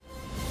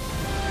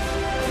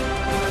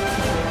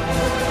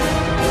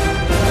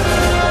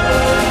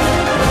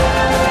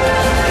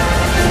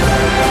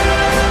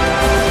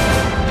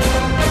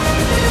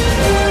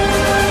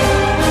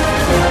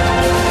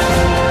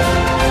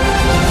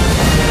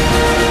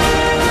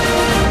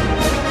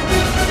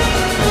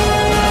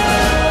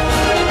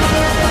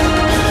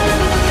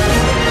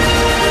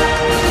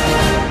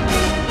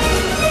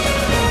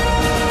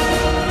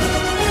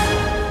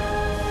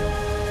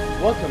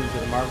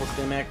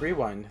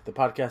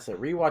podcast that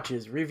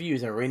rewatches,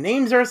 reviews, and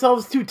renames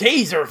ourselves to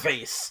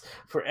Taserface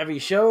for every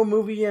show,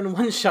 movie, and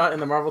one-shot in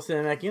the Marvel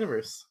Cinematic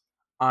Universe.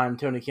 I'm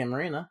Tony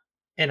Camarena.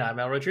 And I'm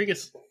Al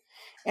Rodriguez.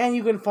 And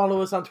you can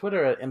follow us on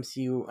Twitter at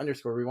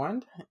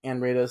MCU_Rewind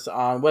and rate us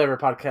on whatever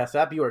podcast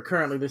app you are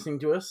currently listening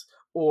to us.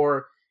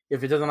 Or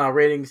if it doesn't allow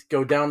ratings,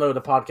 go download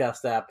a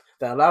podcast app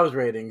that allows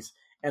ratings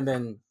and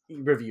then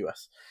review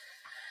us.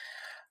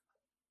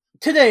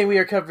 Today we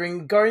are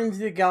covering Guardians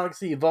of the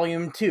Galaxy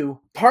Volume 2,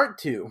 Part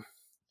 2,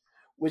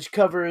 which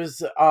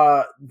covers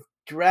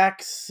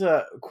Drax,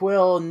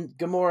 Quill,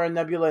 Gamora,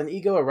 Nebula, and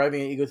Ego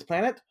arriving at Ego's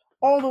planet,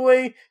 all the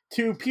way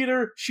to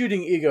Peter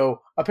shooting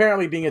Ego,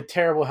 apparently being a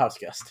terrible house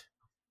guest.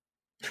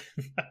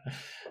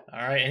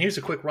 All right, and here's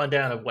a quick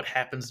rundown of what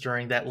happens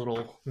during that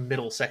little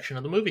middle section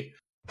of the movie.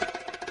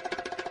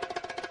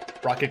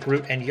 Rocket,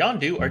 Groot, and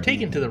Yondu are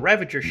taken to the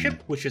Ravager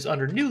ship, which is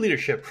under new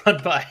leadership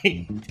run by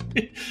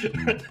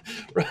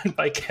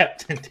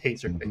Captain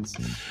Taserface.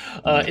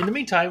 In the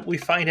meantime, we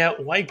find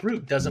out why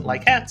Groot doesn't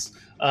like hats.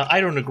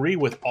 I don't agree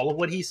with all of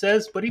what he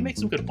says, but he makes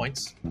some good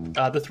points.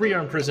 The three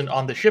are imprisoned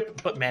on the ship,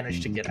 but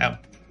manage to get out.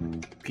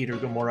 Peter,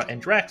 Gamora, and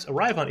Drax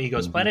arrive on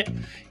Ego's planet.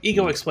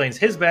 Ego explains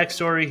his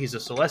backstory. He's a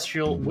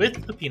Celestial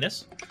with a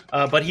penis,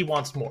 but he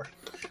wants more.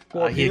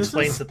 He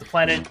explains that the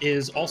planet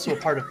is also a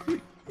part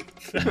of...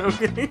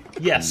 Okay.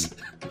 Yes.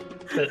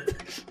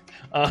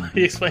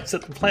 He explains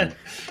that the planet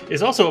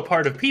is also a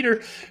part of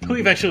Peter, who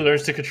eventually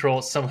learns to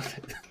control some of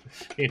it.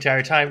 The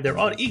entire time they're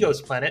on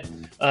Ego's planet,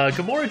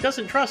 Gamora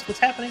doesn't trust what's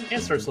happening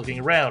and starts looking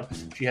around.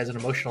 She has an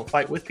emotional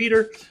fight with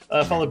Peter,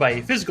 followed by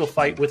a physical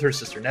fight with her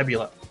sister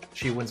Nebula.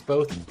 She wins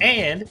both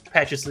and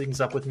patches things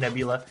up with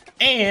Nebula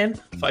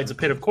and finds a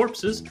pit of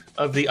corpses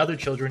of the other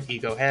children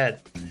Ego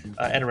had.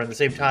 And around the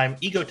same time,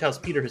 Ego tells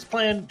Peter his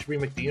plan to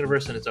remake the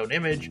universe in his own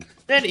image.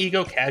 Then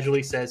Ego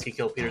casually says he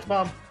killed Peter's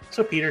mom,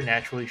 so Peter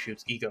naturally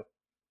shoots Ego.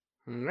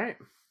 Right.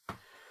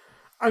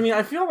 I mean,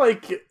 I feel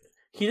like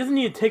he doesn't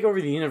need to take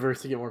over the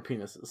universe to get more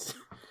penises.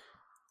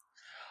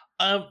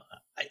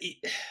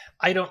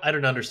 I don't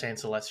understand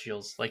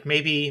Celestials. Like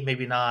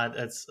maybe not.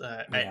 That's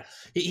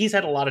he's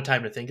had a lot of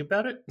time to think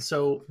about it,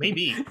 so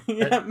maybe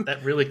that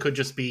really could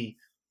just be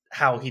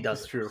how he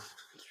does it.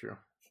 It's true.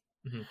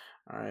 Mm-hmm.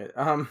 All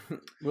right.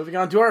 Moving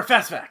on to our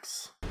fast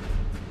facts.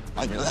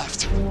 On your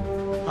left.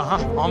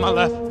 On my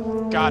left.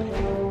 Got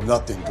it.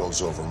 Nothing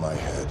goes over my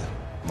head.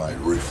 My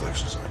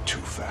reflexes are too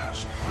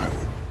fast. I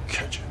would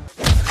catch it.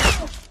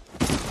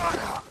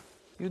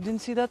 You didn't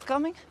see that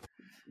coming?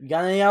 You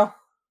got any, Al?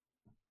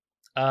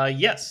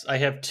 Yes, I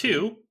have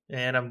two,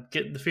 and I'm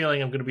getting the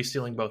feeling I'm going to be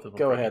stealing both of them.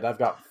 Go ahead. I've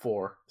got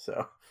four,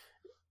 so.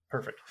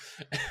 Perfect.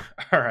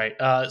 All right.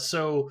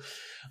 So,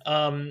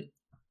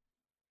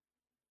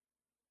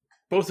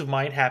 both of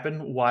mine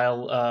happen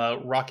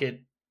while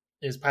Rocket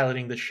is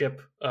piloting the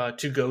ship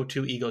to go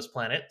to Ego's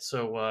planet.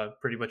 So,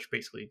 pretty much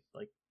basically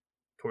like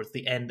towards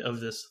the end of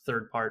this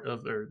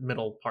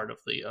middle part of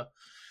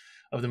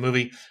the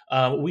movie,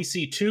 we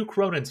see two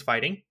Cronins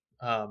fighting.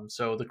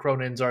 So the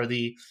Cronins are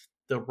the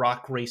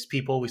rock race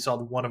people. We saw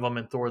one of them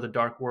in Thor: The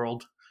Dark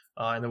World,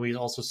 and then we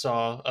also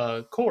saw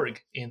Korg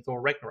in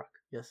Thor: Ragnarok.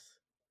 Yes,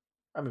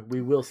 I mean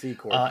we will see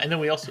Korg, and then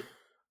we also.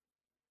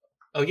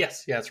 Oh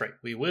yes, yeah, that's right.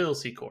 We will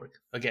see Korg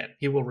again.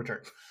 He will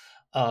return.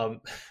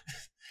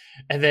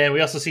 And then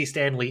we also see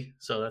Stan Lee.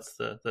 So that's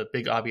the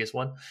big obvious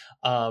one.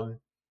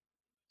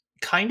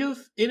 Kind of,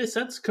 in a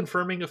sense,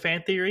 confirming a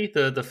fan theory.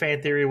 The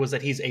fan theory was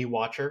that he's a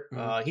Watcher.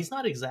 Mm-hmm. He's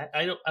not exact.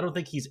 I don't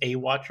think he's a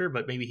Watcher,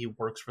 but maybe he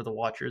works for the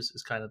Watchers.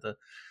 Is kind of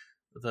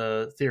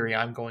the theory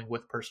I'm going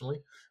with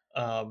personally.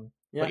 But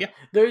yeah,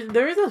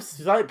 there is a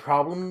slight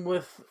problem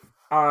with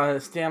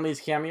Stan Lee's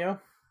cameo,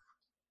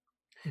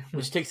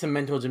 which takes some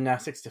mental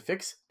gymnastics to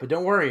fix. But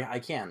don't worry, I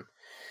can.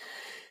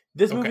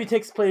 This movie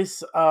takes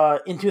place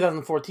in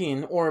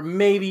 2014, or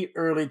maybe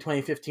early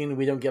 2015.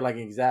 We don't get like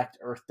an exact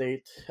Earth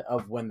date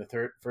of when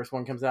the first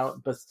one comes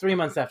out, but it's 3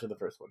 months after the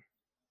first one.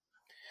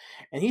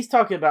 And he's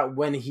talking about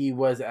when he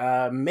was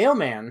a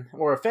mailman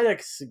or a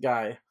FedEx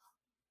guy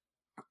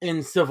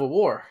in Civil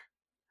War.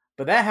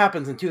 But that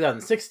happens in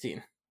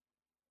 2016.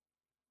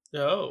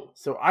 Oh.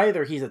 So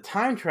either he's a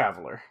time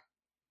traveler,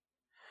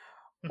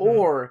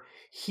 or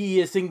he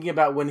is thinking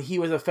about when he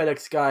was a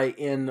FedEx guy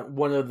in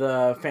one of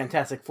the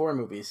Fantastic Four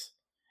movies,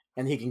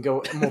 and he can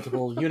go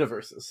multiple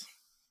universes.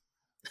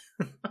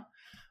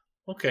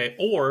 Okay,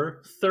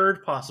 or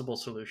third possible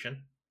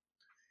solution,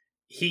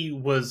 he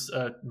was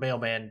a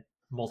mailman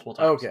multiple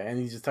times. Okay, and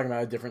he's just talking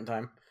about a different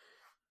time.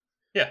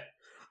 Yeah.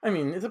 I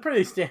mean, it's a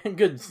pretty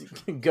good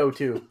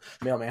go-to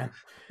mailman.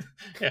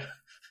 Yeah.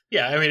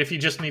 Yeah, I mean, if you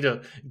just need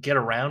to get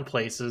around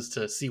places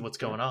to see what's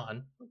going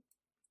on,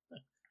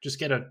 just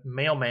get a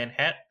mailman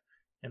hat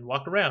and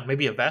walk around.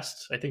 Maybe a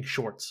vest. I think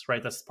shorts,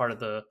 right? That's part of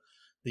the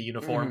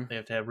uniform. Mm-hmm. They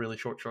have to have really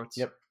short shorts.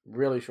 Yep,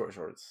 really short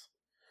shorts.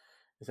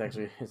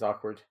 It's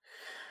awkward.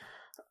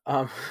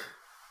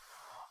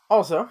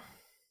 Also,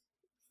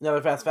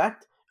 another fast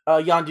fact,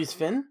 Yondu's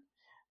fin.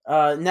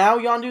 Now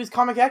Yondu's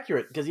comic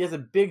accurate because he has a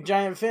big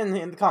giant fin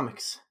in the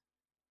comics.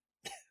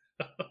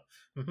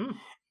 Mm-hmm.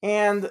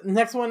 And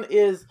next one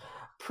is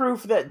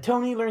proof that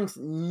Tony learns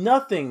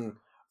nothing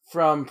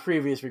from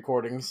previous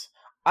recordings,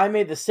 I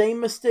made the same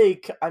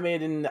mistake I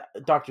made in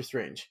Doctor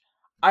Strange.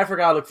 I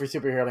forgot to look for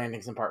superhero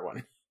landings in part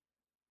 1.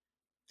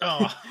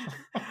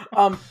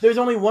 Oh. There's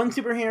only one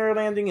superhero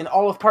landing in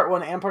all of part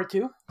 1 and part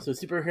 2. So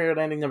superhero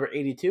landing number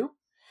 82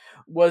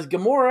 was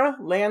Gamora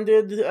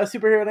landed a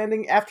superhero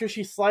landing after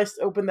she sliced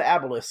open the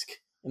obelisk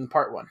in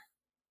part 1.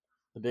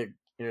 The big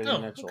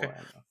interdimensional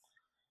landing.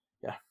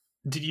 Yeah.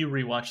 Did you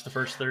rewatch the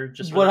first third?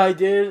 Just what I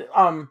did,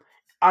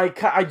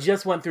 I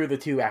just went through the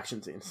 2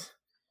 action scenes.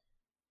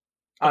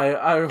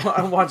 I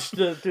watched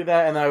through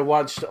that, and I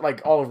watched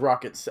like all of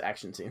Rocket's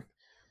action scene.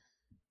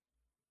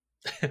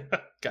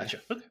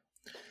 Gotcha. Okay.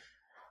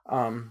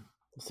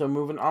 So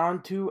moving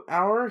on to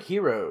our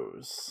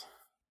heroes.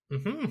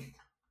 Mm-hmm.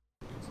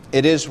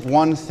 It is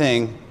one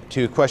thing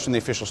to question the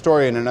official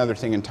story, and another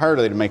thing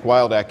entirely to make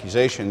wild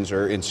accusations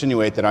or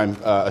insinuate that I'm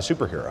a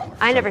superhero.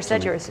 I never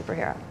said you were a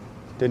superhero.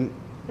 Didn't?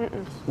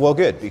 Mm-mm. Well,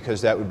 good,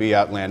 because that would be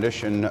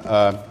outlandish and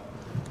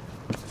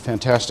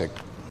fantastic.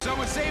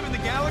 Someone saving the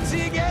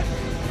galaxy again?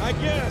 I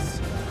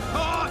guess.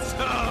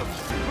 Awesome!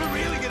 We're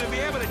really going to be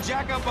able to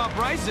jack up our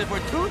prices if we're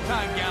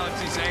 2-time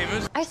galaxy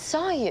savers. I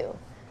saw you.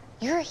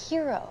 You're a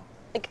hero.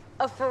 Like,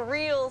 a for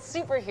real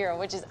superhero,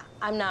 which is,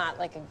 I'm not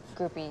like a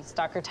groupie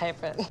stalker type.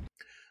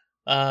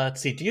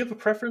 Let's see. Do you have a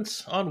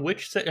preference on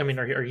which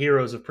our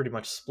heroes have pretty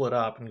much split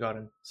up and gone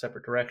in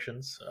separate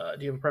directions.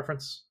 Do you have a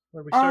preference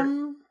where we start?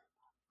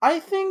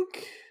 I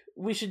think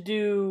we should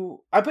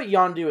do... I put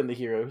Yondu in the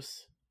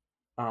heroes.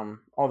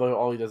 Although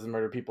all he does is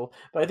murder people.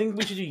 But I think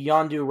we should do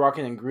Yondu,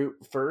 Rocket, and Groot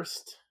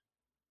first.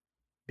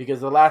 Because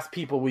the last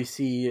people we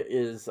see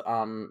is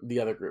the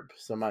other group.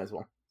 So might as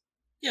well.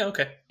 Yeah,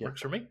 okay. Yeah.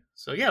 Works for me.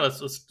 So yeah,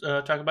 let's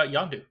talk about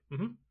Yondu.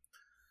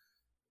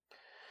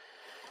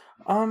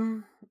 Mm-hmm.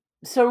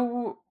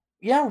 So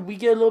yeah, we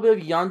get a little bit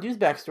of Yondu's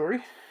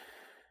backstory.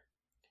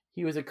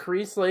 He was a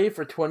Kree slave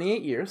for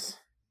 28 years.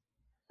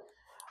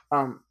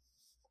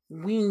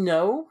 We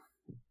know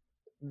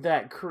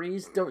that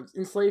Krees don't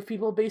enslave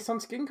people based on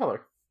skin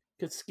color.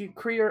 Because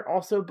Kree are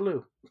also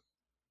blue.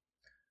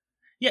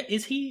 Yeah,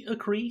 is he a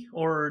Kree?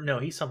 Or no,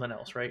 he's something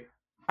else, right?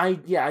 I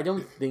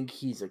don't think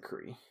he's a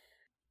Kree.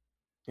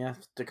 Yeah,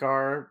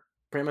 Stakar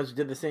pretty much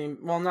did the same.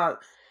 Well, not...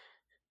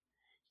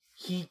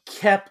 He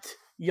kept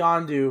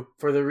Yondu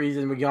for the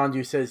reason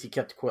Yondu says he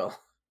kept Quill.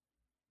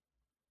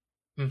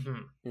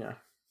 Mm-hmm. Yeah.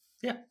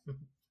 Yeah.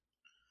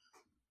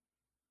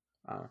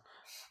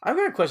 I've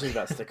got questions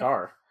about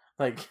Stakar.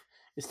 Like,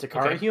 is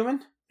Stakar a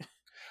human?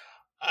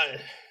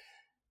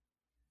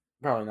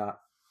 Probably not.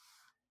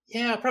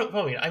 Yeah,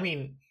 probably. I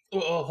mean,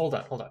 hold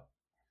on.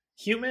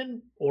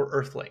 Human or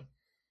Earthling?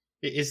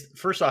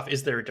 First off,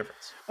 is there a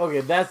difference?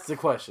 Okay, that's the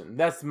question.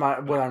 That's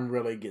what I'm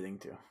really getting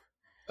to.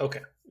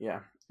 Okay. Yeah.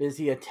 Is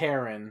he a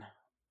Terran,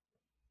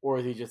 or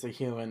is he just a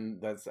human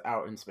that's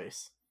out in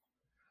space?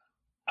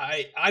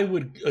 I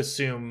would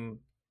assume...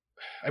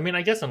 I mean,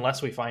 I guess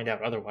unless we find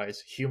out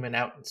otherwise, human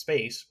out in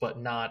space,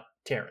 but not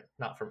Terran,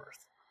 not from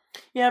Earth.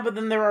 Yeah, but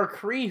then there are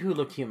Kree who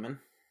look human.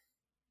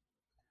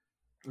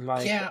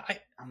 Like, yeah, I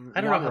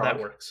don't know how that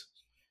works.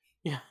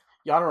 Yeah,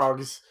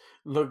 Yonrog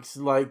looks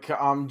like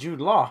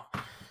Jude Law.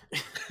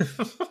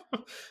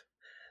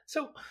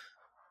 So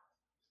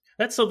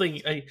that's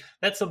something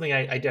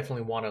I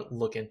definitely want to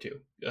look into,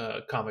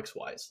 comics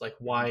wise. Like,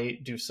 why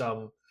do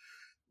some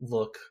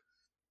look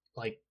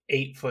like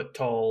 8-foot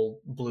tall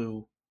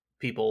blue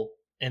people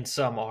and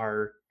some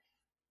are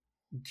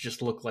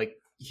just look like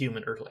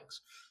human Earthlings,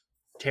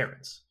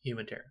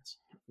 human Terrans?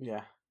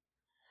 Yeah,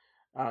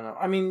 I don't know.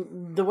 I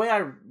mean, the way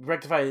I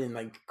rectify it in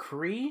like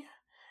Kree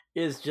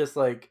is just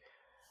like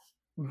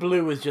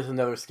blue is just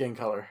another skin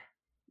color.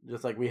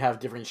 Just like we have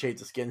different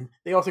shades of skin.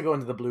 They also go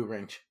into the blue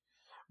range.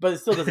 But it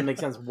still doesn't make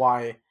sense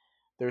why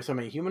there are so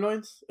many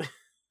humanoids.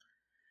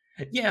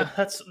 Yeah,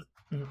 that's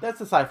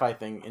a sci-fi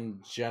thing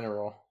in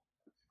general.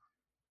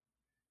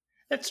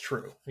 That's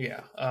true,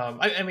 yeah.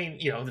 I mean,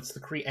 it's the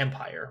Kree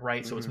Empire,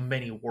 right? So it's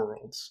many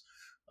worlds.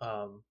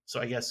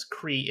 So I guess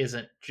Kree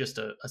isn't just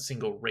a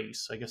single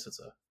race. I guess it's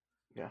a...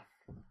 Yeah.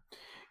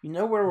 You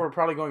know where we're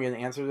probably going to get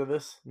an answer to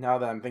this, now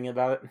that I'm thinking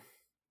about it?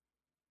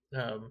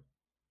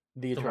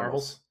 The Eternals.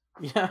 Marvels?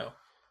 Yeah. Oh,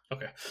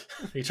 okay.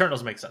 The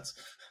Eternals make sense.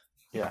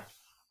 Yeah.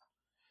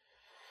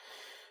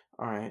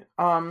 All right.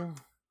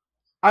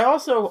 I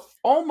also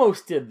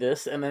almost did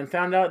this and then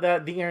found out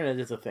that the internet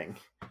is a thing.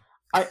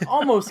 I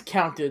almost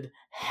counted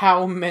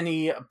how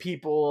many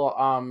people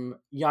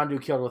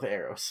Yondu killed with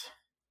arrows.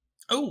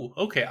 Oh,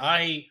 okay.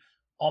 I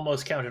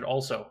almost counted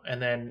also,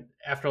 and then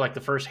after like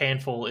the first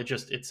handful, it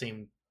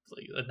seemed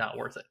like not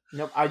worth it.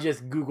 Nope, I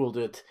just Googled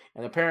it,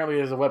 and apparently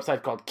there's a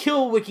website called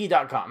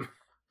killwiki.com.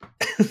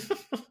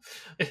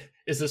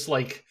 Is this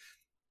like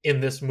in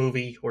this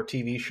movie or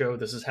TV show?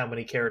 This is how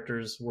many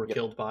characters were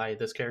killed by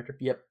this character?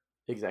 Yep,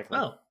 exactly.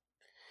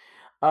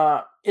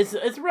 Oh, it's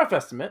a rough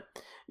estimate.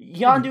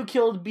 Yondu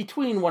killed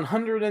between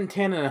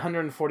 110 and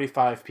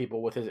 145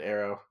 people with his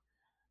arrow,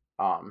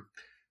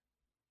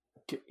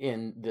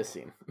 in this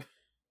scene.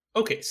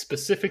 Okay,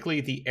 specifically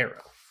the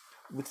arrow.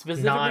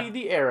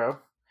 The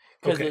arrow,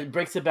 because it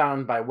breaks it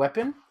down by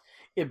weapon.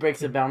 It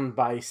breaks it down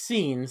by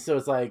scene, so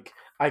it's like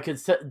I could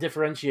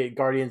differentiate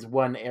Guardians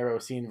 1 arrow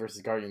scene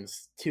versus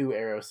Guardians 2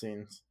 arrow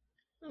scenes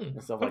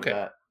and stuff like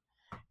that.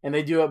 And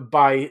they do it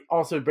by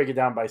also break it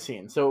down by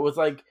scene. So it was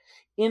like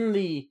in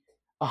the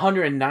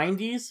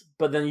 190s,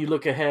 but then you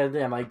look ahead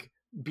and like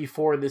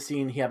before the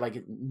scene, he had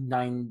like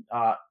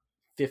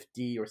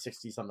 950 or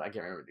 60 something. I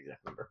can't remember the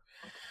exact number.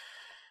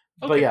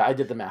 But yeah, I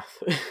did the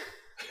math.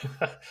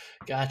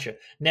 Gotcha.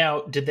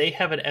 Now, did they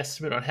have an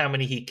estimate on how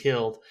many he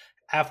killed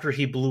after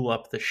he blew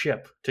up the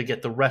ship to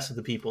get the rest of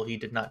the people he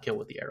did not kill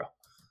with the arrow?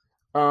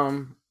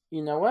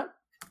 You know what?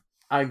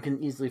 I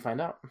can easily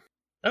find out.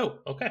 Oh,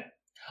 okay.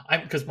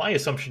 Because my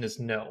assumption is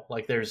no.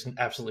 Like, there's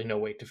absolutely no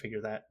way to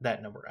figure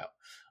that number out.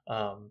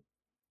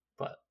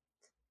 But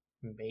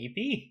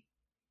maybe.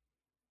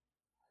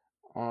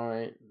 All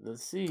right,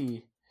 let's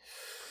see.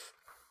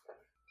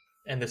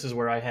 And this is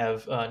where I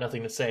have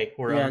nothing to say.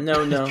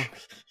 No.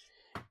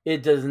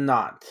 It does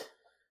not.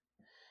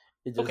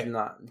 It does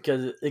not.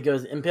 Because it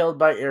goes impaled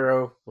by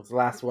arrow was the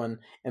last one.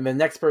 And the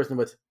next person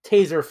was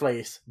taser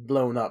face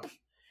blown up.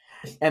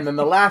 And then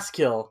the last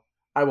kill,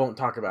 I won't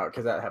talk about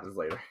because that happens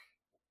later.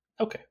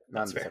 Okay.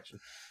 Not in the section.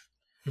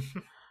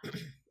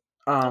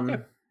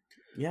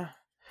 Yeah.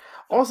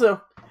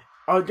 Also,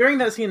 during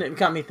that scene, it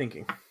got me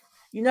thinking.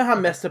 You know how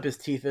messed up his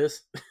teeth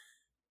is?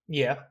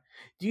 Yeah.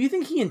 Do you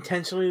think he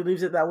intentionally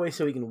leaves it that way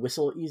so he can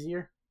whistle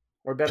easier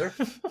or better?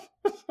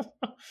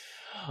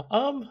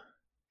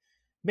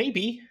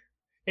 Maybe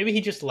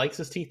he just likes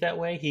his teeth that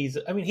way. He's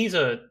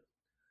a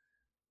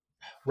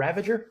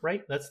Ravager,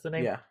 right? That's the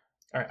name. Yeah.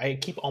 All right, I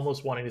keep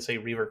almost wanting to say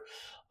Reaver.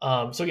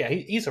 So yeah,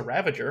 he's a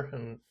Ravager,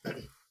 and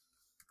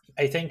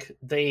I think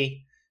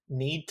they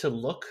need to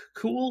look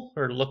cool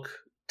or look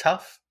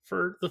tough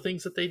for the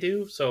things that they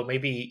do. So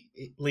maybe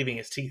leaving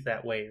his teeth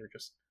that way or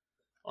just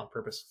on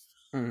purpose.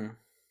 Mm-hmm.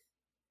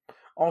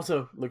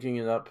 Also, looking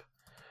it up,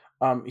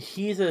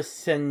 he's a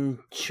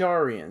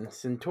Centaurian,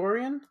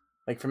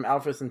 like from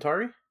Alpha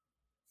Centauri.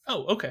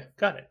 Oh, okay,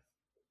 got it.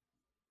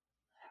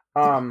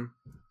 I'm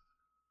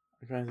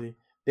trying to see.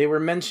 They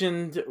were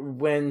mentioned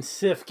when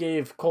Sif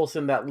gave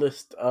Coulson that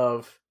list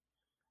of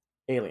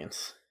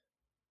aliens.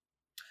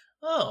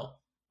 Oh,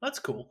 that's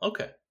cool.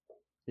 Okay.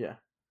 Yeah.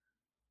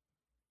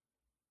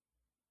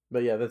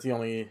 But yeah, that's the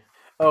only...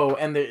 Oh,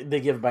 and they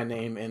give by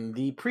name in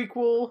the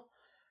prequel...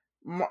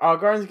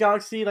 Guardians of the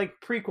Galaxy,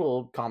 like,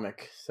 prequel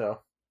comic,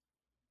 so...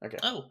 Okay.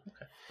 Oh,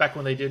 okay. Back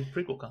when they did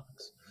prequel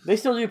comics. They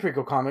still do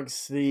prequel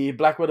comics. The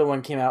Black Widow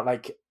one came out,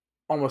 like,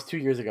 almost 2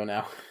 years ago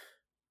now.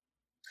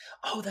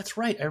 Oh, that's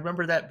right. I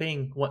remember that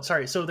being...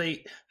 Sorry, so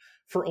they...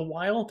 For a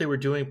while, they were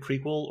doing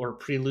prequel or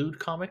prelude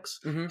comics,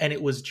 and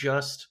it was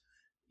just...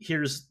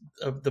 Here's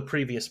the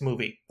previous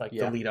movie, like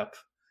the lead up.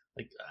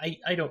 Like,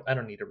 I don't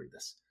need to read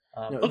this.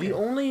 The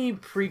only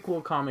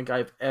prequel comic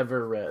I've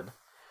ever read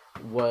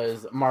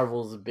was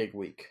Marvel's Big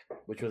Week,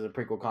 which was a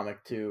prequel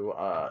comic to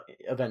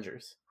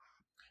Avengers.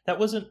 That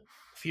wasn't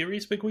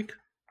Fury's Big Week?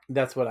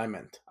 That's what I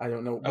meant. I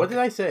don't know. What did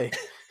I say?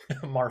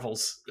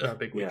 Marvel's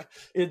Big Week. Yeah,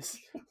 it's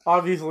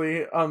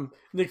obviously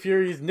Nick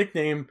Fury's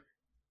nickname,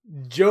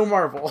 Joe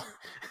Marvel.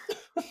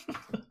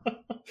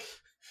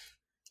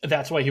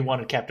 That's why he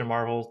wanted Captain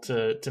Marvel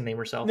to name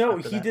herself. No,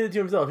 he did it to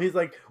himself. He's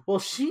like, well,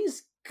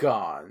 she's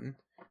gone.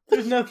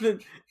 There's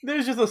nothing.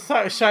 There's just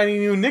a shiny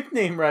new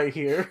nickname right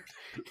here.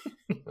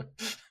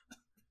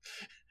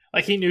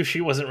 Like he knew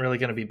she wasn't really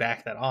going to be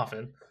back that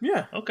often.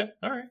 Yeah. Okay.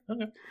 All right.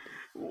 Okay.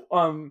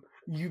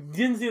 You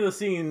didn't see the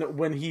scene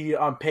when he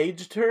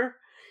paged her.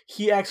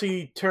 He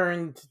actually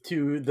turned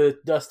to the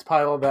dust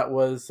pile that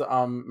was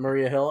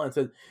Maria Hill and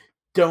said,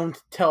 "Don't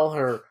tell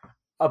her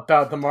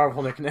about the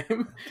Marvel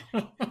nickname."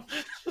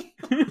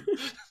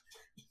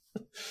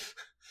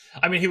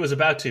 I mean, he was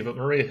about to, but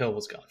Maria Hill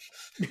was gone.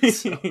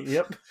 So.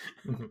 Yep.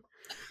 Mm-hmm.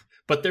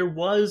 But there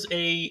was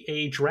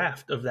a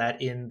draft of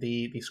that in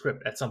the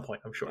script at some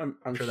point, I'm sure. I'm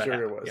sure that it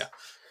happened. was.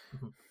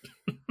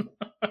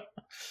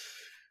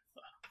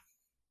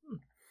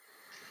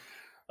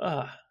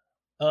 Yeah.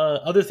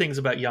 Other things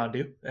about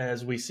Yondu,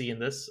 as we see in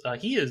this,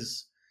 he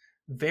is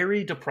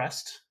very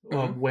depressed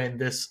when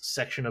this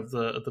section of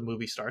the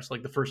movie starts.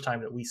 Like the first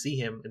time that we see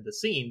him in the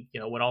scene,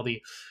 when all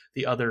the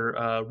other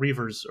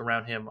Reavers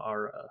around him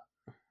are.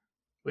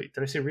 Wait,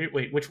 did I say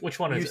wait? Which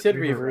one is it? You said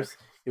Reavers.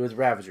 It was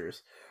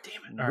Ravagers.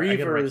 Damn it! All right,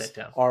 Reavers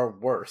are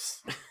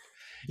worse.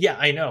 Yeah,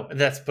 I know.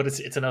 But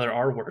it's another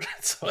R word.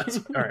 So it's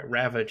all right,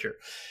 Ravager.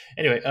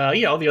 Anyway,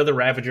 all the other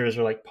Ravagers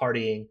are like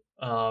partying,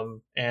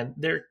 and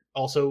they're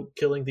also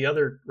killing the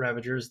other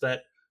Ravagers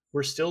that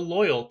were still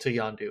loyal to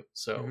Yondu.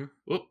 So,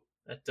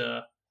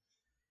 that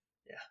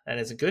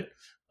isn't good.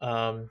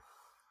 But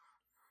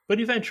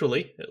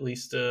eventually, at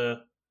least through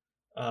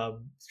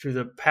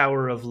the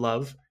power of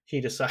love, he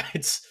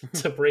decides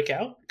to break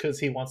out because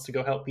he wants to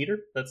go help Peter.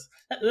 That's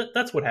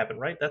what happened,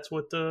 right? That's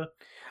what.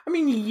 I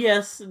mean,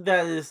 yes,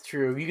 that is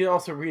true. You can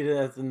also read it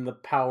as in the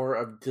power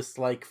of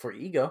dislike for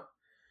ego.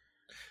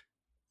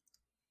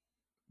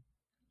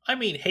 I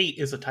mean, hate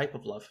is a type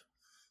of love.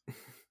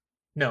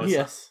 No,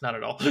 it's not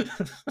at all.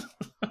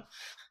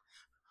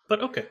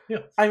 But okay,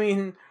 yeah. I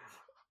mean,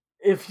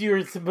 if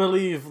you're to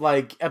believe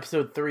like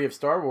episode 3 of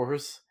Star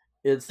Wars,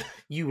 it's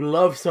you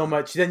love so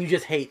much, then you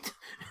just hate.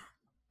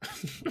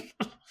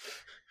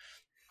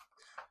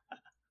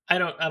 I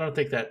don't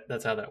think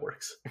that's how that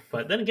works.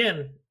 But then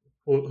again,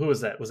 who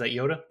was that? Was that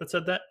Yoda that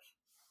said that?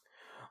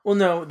 Well,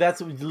 no, that's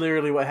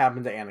literally what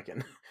happened to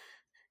Anakin.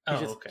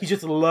 He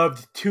just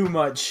loved too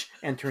much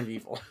and turned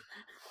evil.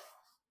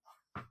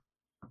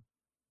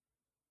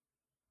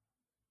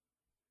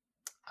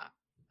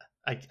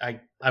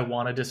 I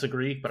want to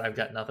disagree, but I've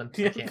got nothing.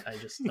 I can't. I'm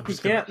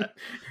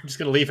just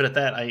gonna leave it at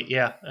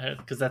that.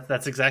 Because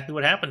that's exactly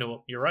what happened to him.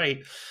 You're right.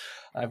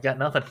 I've got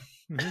nothing.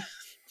 Mm-hmm.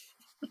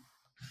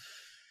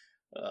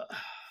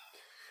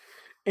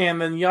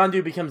 And then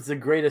Yondu becomes the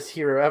greatest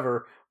hero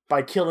ever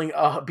by killing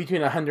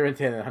between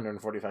 110 and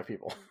 145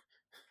 people.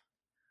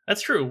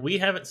 That's true. We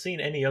haven't seen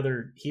any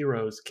other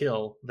heroes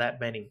kill that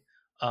many.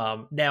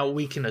 Now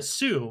we can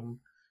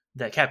assume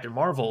that Captain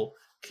Marvel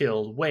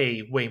killed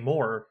way, way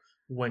more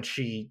when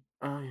she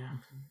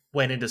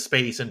went into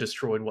space and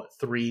destroyed,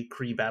 3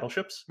 Kree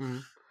battleships?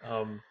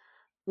 Mm-hmm.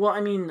 Well,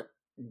 I mean,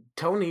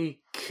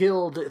 Tony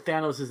killed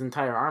Thanos'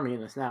 entire army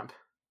in a snap.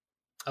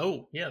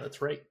 Oh, yeah,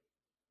 that's right.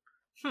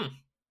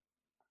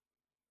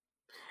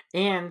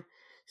 And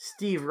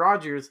Steve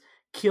Rogers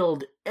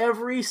killed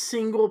every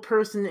single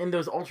person in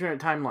those alternate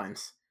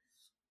timelines.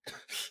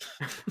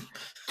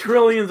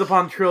 Trillions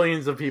upon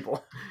trillions of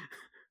people.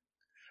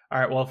 All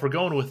right, well, if we're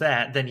going with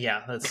that, then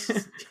yeah, that's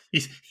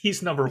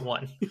he's number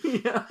 1.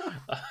 Yeah.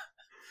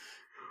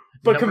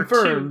 But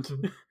confirmed.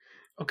 2.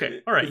 Okay,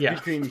 all right, yeah.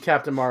 Between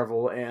Captain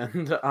Marvel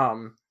and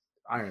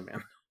Iron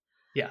Man.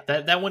 Yeah,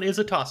 that one is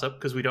a toss-up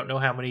because we don't know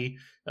how many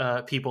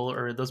people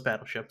are in those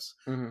battleships.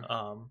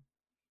 Mm-hmm.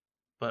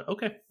 But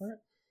okay, all right.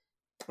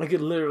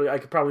 I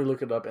could probably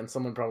look it up, and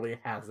someone probably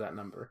has that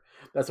number.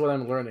 That's what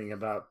I'm learning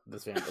about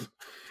this fandom.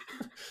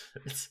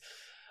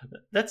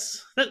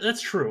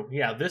 That's true.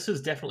 Yeah, this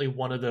is definitely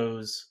one of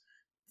those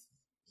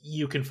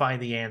you can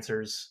find the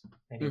answers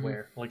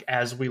anywhere. Mm-hmm. Like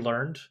as we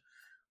learned,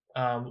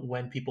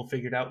 when people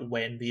figured out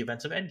when the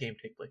events of Endgame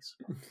take place.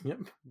 Yep,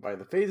 by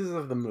the phases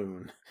of the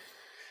moon.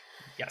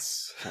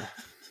 Yes.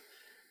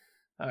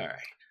 All right.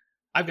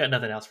 I've got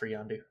nothing else for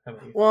Yondu. How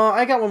about you? Well,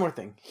 I got one more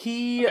thing.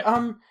 He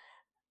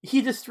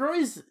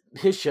destroys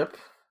his ship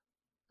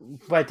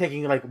by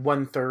taking like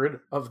 1/3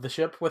 of the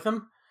ship with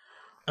him.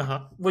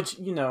 Which,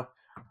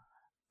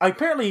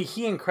 apparently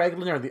he and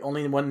Kraglin are the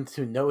only ones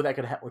who know that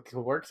could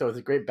work, so it's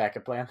a great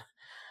backup plan.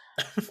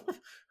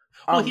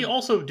 Well, he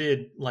also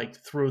did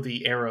throw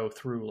the arrow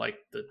through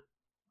the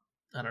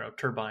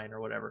turbine or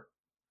whatever.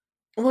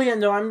 Well, yeah,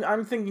 no,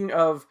 I'm thinking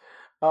of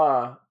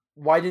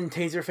why didn't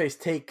Taserface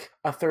take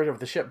 1/3 of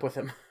the ship with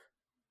him?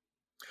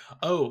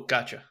 Oh,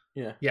 gotcha.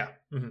 Yeah. Yeah.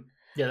 Mm-hmm.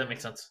 Yeah, that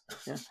makes sense.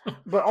 Yeah.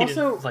 But he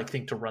also didn't,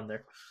 think to run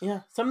there.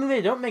 Yeah, something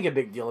they don't make a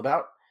big deal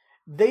about.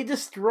 They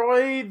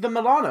destroy the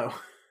Milano.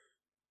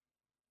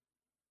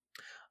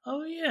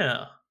 Oh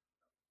yeah.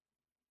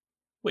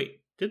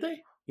 Wait, did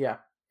they? Yeah.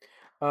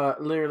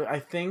 Literally, I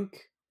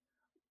think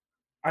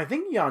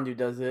Yondu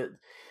does it.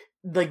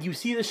 You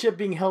see the ship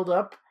being held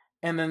up,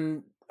 and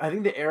then I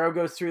think the arrow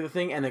goes through the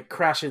thing, and it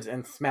crashes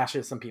and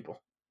smashes some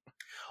people.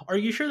 Are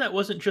you sure that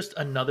wasn't just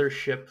another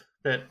ship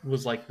that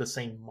was the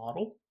same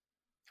model?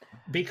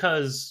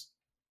 Because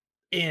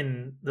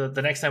in the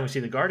next time we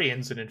see the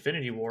Guardians in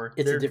Infinity War,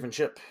 it's a different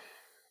ship.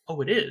 Oh,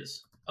 it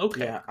is?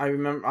 Okay. Yeah, I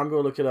remember. I'm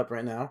going to look it up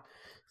right now.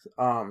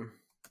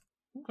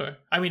 Okay.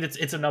 I mean,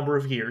 it's a number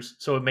of years,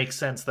 so it makes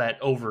sense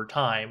that over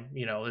time,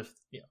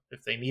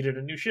 if they needed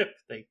a new ship,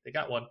 they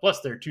got one.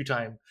 Plus, they're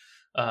 2-time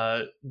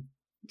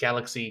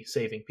galaxy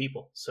saving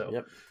people, so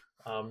yep.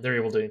 They're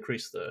able to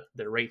increase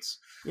their rates.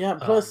 Yeah.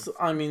 Plus,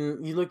 I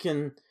mean, you look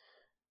in.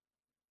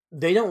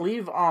 They don't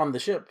leave on the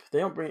ship. They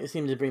don't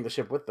seem to bring the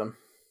ship with them.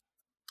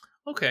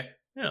 Okay.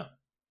 Yeah.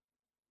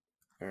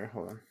 Here,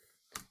 hold on.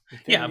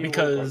 Yeah,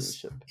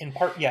 because in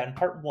part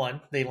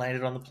 1 they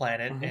landed on the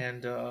planet, mm-hmm.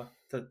 and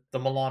the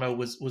Milano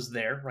was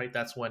there, right?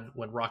 That's when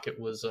Rocket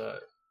was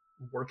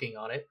working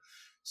on it.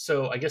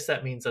 So I guess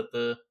that means that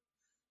the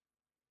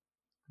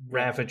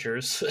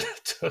Ravagers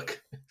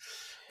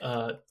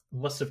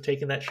must have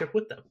taken that ship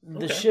with them.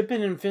 Okay. The ship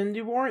in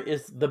Infinity War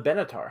is the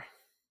Benatar.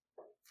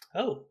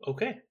 Oh,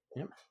 okay.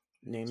 Yep.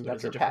 Named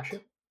after Pat.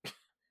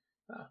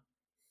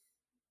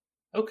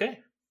 Okay.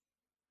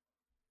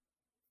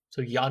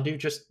 So Yondu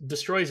just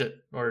destroys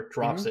it, or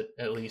drops it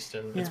at least,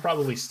 and it's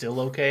probably still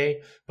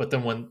okay. But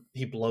then when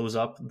he blows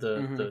up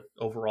the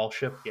overall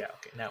ship, okay,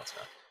 now it's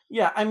done.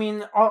 Yeah, I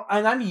mean,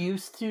 and I'm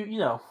used to,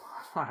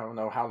 I don't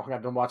know how long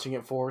I've been watching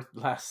it for,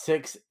 the last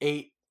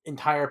 6-8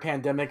 entire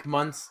pandemic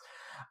months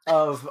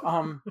of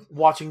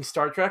watching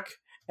Star Trek,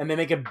 and they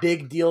make a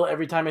big deal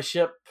every time a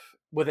ship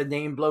with a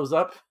name blows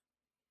up.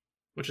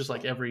 Which is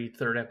every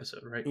 3rd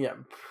episode, right? Yeah,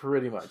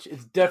 pretty much.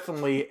 It's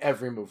definitely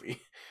every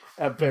movie,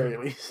 at very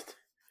least.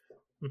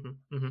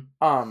 Mm-hmm.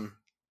 Mm-hmm.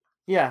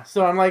 Yeah.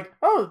 So I'm like,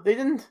 oh, they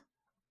didn't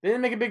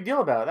make a big deal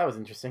about it. That was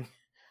interesting.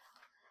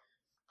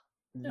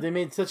 Yeah. They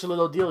made such a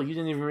little deal. You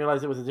didn't even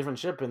realize it was a different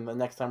ship. And the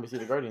next time we see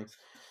the Guardians.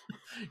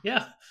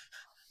 Yeah.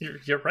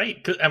 You're right.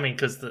 Because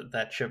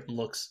that ship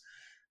looks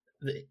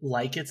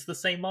like it's the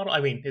same model.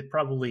 I mean, it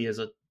probably is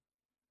a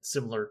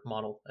similar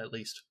model at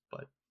least,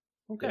 but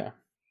okay. Yeah.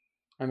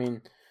 I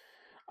mean,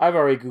 I've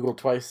already Googled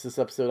twice this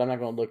episode. I'm not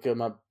going to look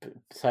them up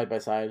side by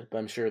side, but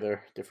I'm sure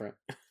they're different.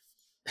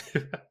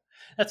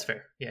 That's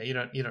fair. Yeah, you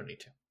don't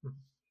need to.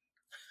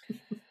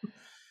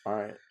 All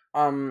right.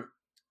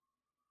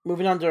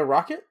 Moving on to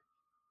Rocket.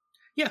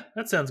 Yeah,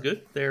 that sounds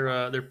good.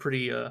 They're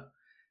pretty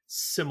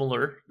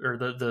similar, or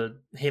the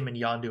him and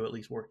Yondu at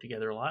least work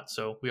together a lot,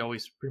 so we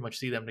always pretty much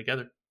see them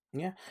together.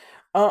 Yeah.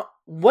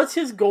 What's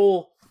his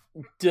goal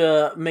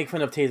to make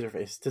fun of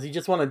Taserface? Does he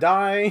just want to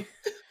die?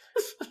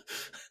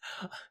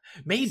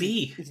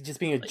 Maybe. Is he just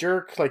being a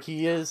jerk like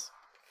he is?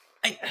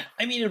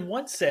 I mean, in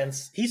one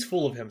sense, he's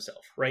full of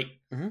himself, right?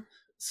 Mm-hmm.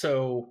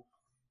 So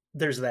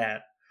there's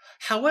that.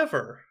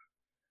 However,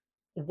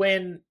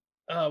 when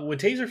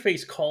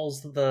Taserface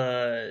calls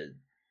the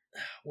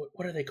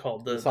what are they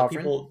called? The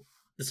people,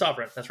 the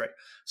Sovereign. That's right.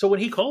 So when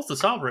he calls the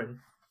Sovereign,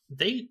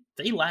 they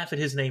laugh at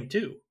his name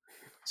too.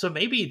 So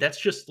maybe that's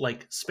just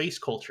like space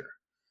culture.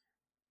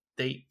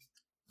 They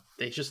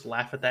just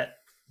laugh at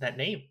that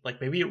name. Like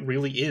maybe it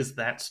really is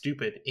that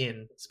stupid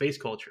in space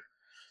culture.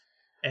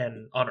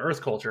 And on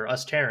Earth culture,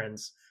 us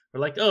Terrans,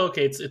 we're like, oh,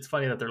 okay, it's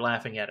funny that they're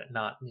laughing at it,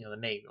 not the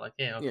name. Like,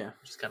 yeah, okay, it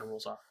just kind of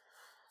rolls off.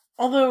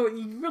 Although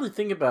you really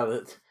think about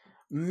it,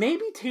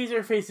 maybe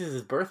Taserface is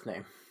his birth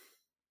name.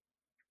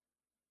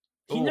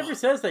 He never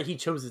says that he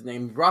chose his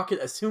name. Rocket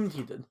assumed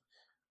he did.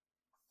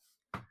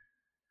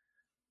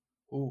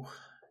 Ooh,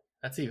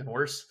 that's even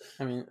worse.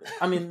 I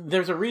mean,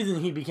 there's a reason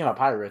he became a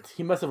pirate.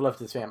 He must have left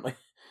his family.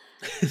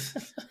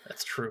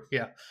 That's true.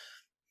 Yeah.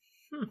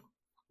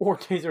 Or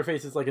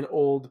Taserface is like an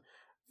old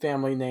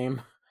family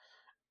name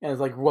and is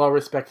like well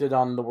respected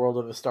on the world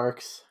of the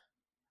Starks.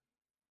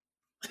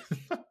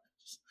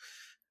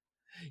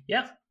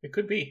 Yeah, it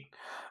could be.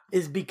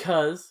 Is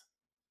because,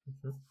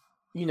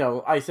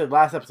 I said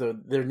last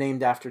episode, they're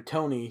named after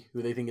Tony,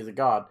 who they think is a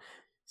god.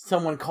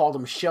 Someone called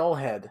him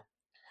Shellhead.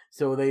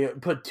 So they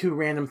put two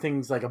random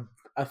things, like a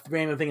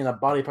random thing and a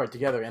body part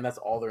together, and that's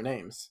all their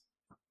names.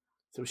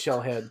 So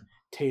Shellhead,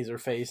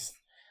 Taserface,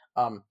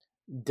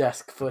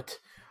 Deskfoot.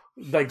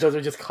 Like, those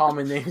are just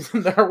common names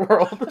in their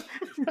world.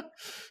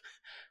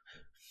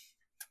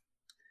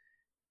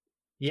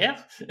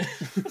 Yeah.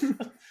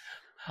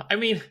 I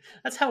mean,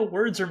 that's how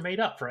words are made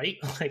up, right?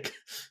 Like,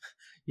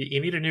 you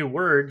need a new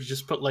word, you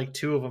just put like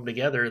two of them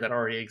together that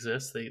already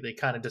exist. They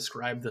kind of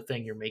describe the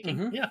thing you're making.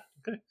 Mm-hmm. Yeah,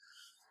 okay.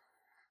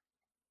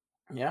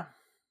 Yeah.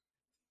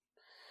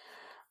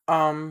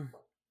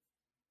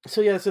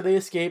 So they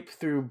escape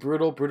through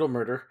brutal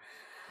murder.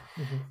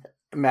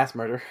 Mass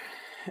murder.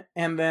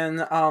 And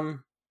then,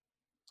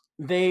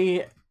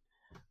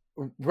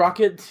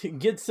 Rocket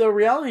gets a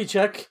reality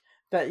check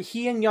that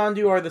he and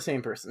Yondu are the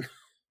same person.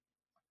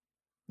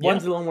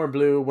 One's a little more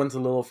blue, one's a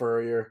little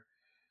furrier.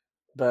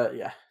 But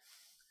yeah.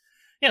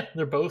 Yeah,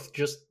 they're both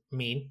just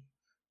mean.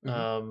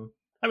 Mm-hmm.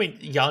 I mean,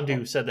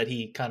 Yondu said that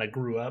he kind of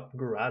grew out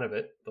of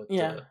it. But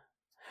yeah.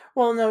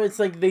 Well, no, it's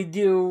like they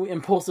do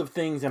impulsive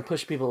things and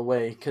push people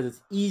away because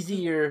it's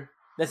easier.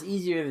 That's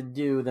easier to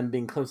do than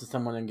being close to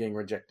someone and getting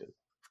rejected.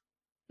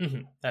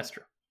 Mm-hmm. That's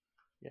true.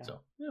 Yeah. So,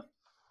 yeah.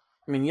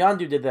 I mean,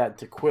 Yondu did that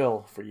to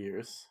Quill for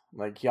years.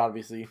 Like, he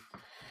obviously,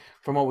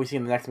 from what we see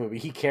in the next movie,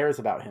 he cares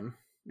about him.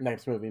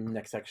 Next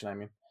section, I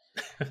mean.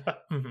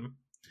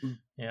 Mm-hmm.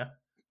 Yeah.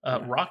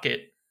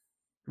 Rocket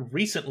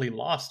recently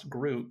lost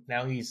Groot.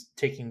 Now he's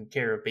taking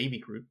care of baby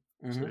Groot.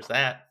 Mm-hmm. So there's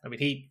that. I mean,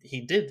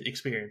 he did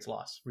experience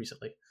loss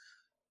recently.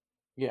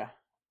 Yeah.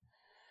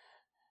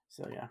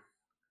 So yeah.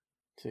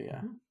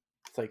 Mm-hmm.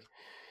 It's like,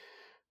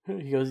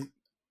 he goes,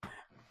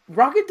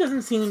 Rocket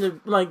doesn't seem to,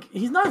 like,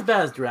 he's not as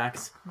bad as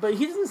Drax, but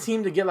he doesn't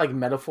seem to get, like,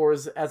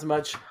 metaphors as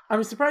much.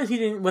 I'm surprised he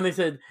didn't, when they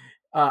said,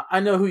 I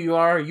know who you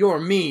are, you're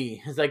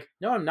me. It's like,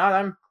 no, I'm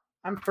not.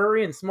 I'm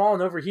furry and small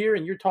and over here,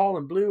 and you're tall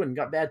and blue and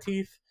got bad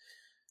teeth.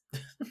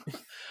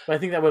 But I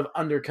think that would have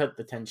undercut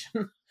the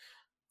tension.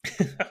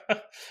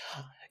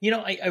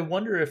 I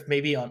wonder if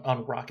maybe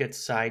on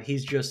Rocket's side,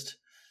 he's just,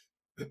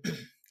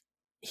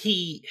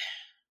 he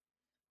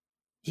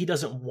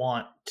doesn't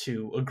want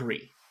to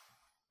agree.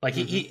 Like,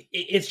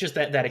 it's just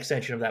that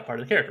extension of that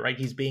part of the character, right?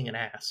 He's being an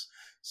ass.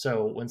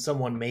 So when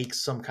someone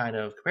makes some kind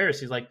of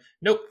comparison, he's like,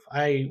 nope,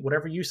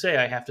 whatever you say,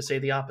 I have to say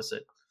the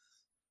opposite.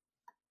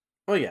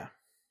 Oh, yeah.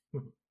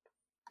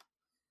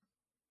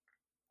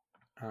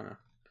 I don't know.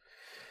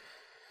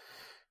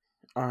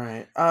 All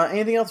right.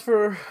 Anything else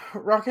for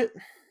Rocket?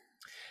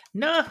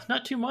 Nah,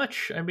 not too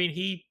much. I mean,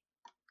 he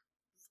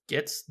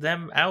gets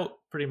them out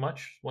pretty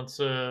much once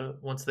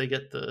they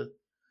get the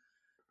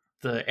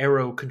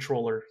arrow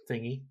controller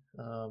thingy.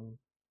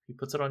 He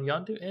puts it on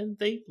Yondu and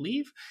they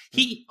leave.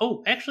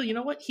 Actually, you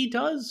know what? He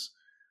does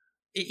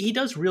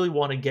really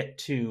want to get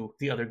to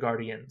the other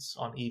Guardians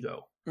on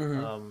Ego.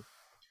 Mm-hmm.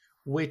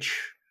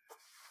 Which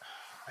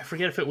I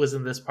forget if it was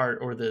in this part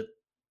or the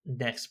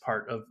next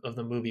part of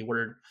the movie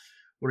where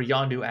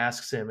Yondu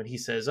asks him and he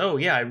says, oh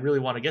yeah, I really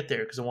want to get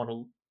there because I want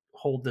to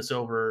hold this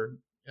over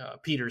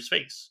Peter's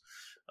face.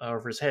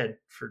 over his head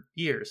for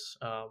years.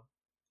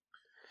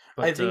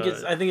 But, I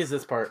think it's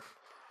this part.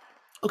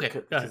 Okay,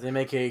 got Because it. they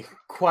make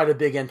quite a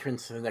big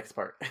entrance to the next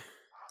part.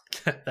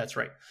 That's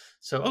right.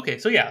 So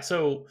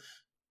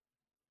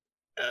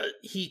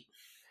he,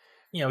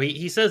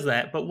 he says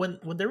that, but when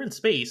they're in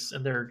space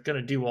and they're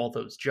gonna do all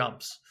those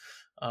jumps,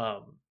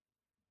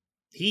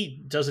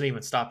 he doesn't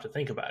even stop to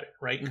think about it,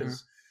 right?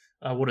 Because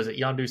what is it?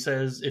 Yondu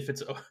says if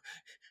it's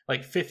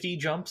like 50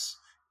 jumps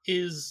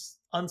is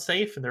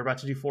unsafe, and they're about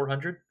to do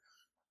 400.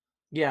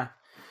 Yeah.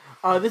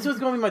 This was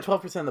going to be my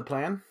 12% of the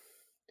plan.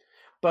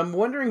 But I'm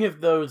wondering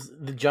if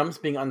the jumps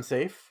being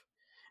unsafe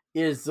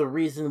is the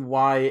reason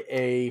why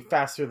a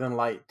faster than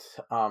light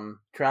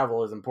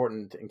travel is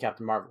important in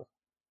Captain Marvel.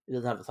 It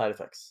doesn't have the side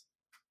effects.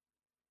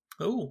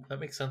 Oh, that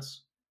makes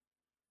sense.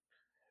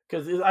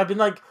 Because I've been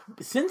like,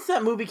 since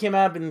that movie came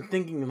out, I've been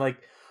thinking like,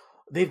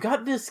 they've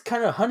got this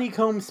kind of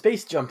honeycomb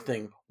space jump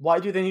thing. Why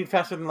do they need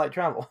faster than light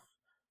travel?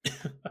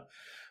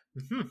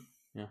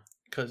 Yeah.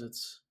 Because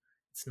it's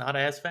not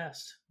as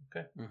fast.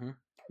 Okay.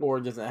 Or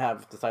it doesn't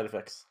have the side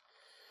effects.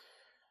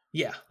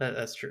 Yeah,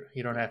 that's true.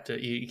 You don't have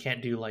to. You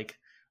can't do like,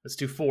 let's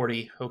do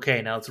 40.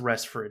 Okay, now let's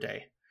rest for a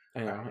day. I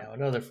know. All right, now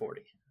another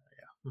 40.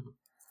 Yeah.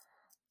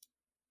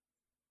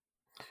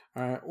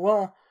 All right.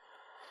 Well,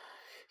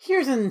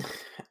 here's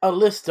a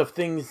list of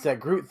things that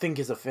Groot think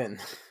is a fin.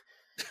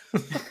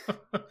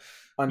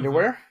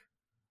 Underwear,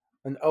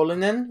 an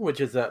Olinen,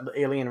 which is the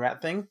alien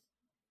rat thing,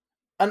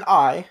 an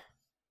eye,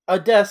 a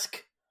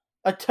desk,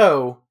 a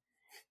toe,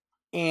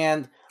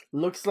 and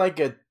looks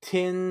like a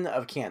tin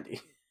of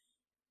candy.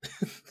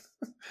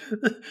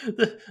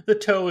 The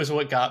toe is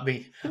what got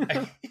me.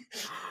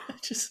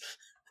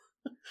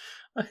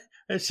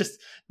 It's just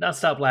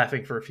nonstop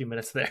laughing for a few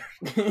minutes there.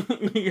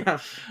 Yeah.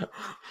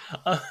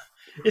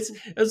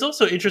 It was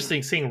also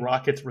interesting seeing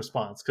Rocket's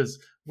response, because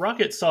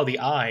Rocket saw the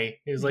eye.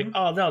 He was like,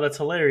 "Oh no, that's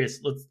hilarious.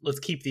 Let's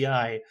keep the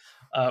eye."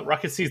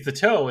 Rocket sees the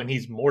toe and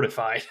he's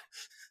mortified.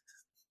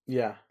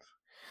 Yeah.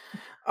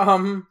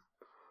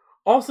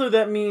 Also,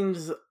 that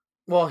means,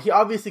 well, he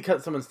obviously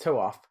cut someone's toe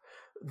off.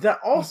 That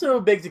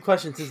also begs the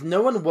question: since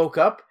no one woke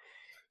up,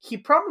 he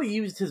probably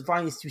used his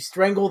vines to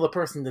strangle the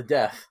person to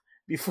death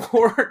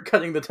before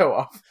cutting the toe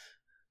off.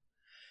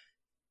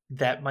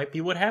 That might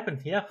be what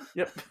happened. Yeah.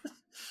 Yep.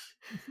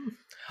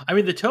 I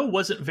mean, the toe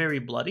wasn't very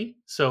bloody,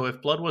 so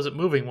if blood wasn't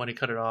moving when he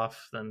cut it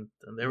off, then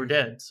they were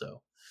dead.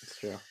 So That's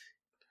true.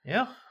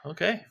 Yeah.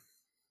 Okay.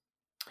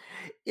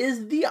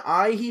 Is the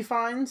eye he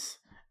finds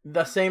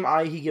the same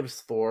eye he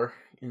gives Thor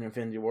in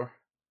Infinity War?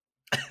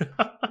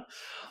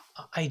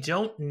 I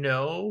don't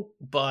know,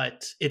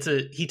 but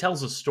he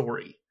tells a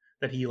story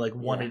that he like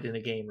won it in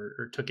a game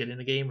or took it in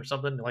a game or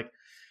something. Like,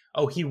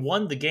 oh, he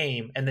won the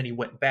game and then he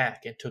went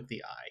back and took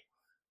the eye.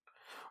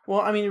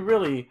 Well, I mean,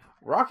 really,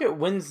 Rocket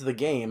wins the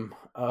game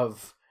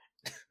of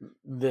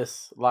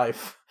this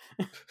life.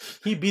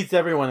 He beats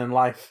everyone in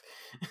life.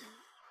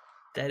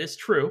 That is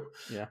true.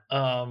 Yeah.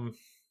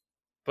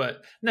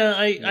 But no,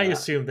 I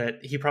assume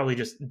that he probably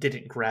just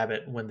didn't grab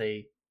it when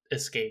they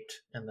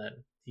escaped, and then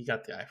he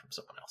got the eye from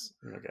someone else.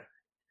 Okay.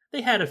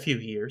 They had a few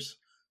years.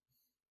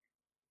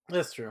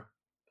 That's true.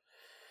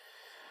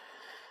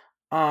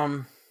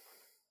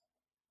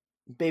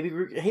 Baby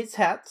Groot hates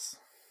hats.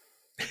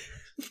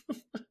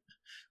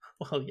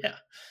 Well, yeah.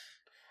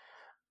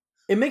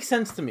 It makes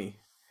sense to me.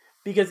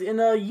 Because in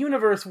a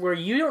universe where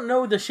you don't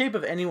know the shape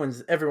of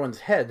everyone's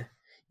head,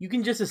 you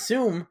can just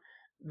assume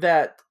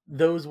that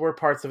those were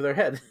parts of their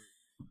head.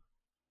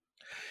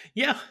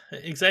 Yeah,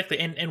 exactly.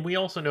 And we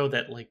also know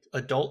that like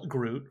adult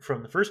Groot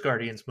from the first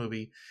Guardians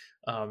movie,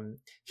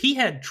 he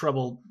had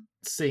trouble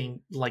seeing,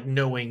 like,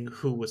 knowing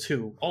who was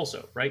who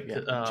also, right?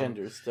 Yeah,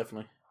 genders,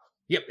 definitely.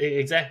 Yep,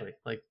 exactly.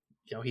 Like,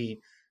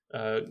 he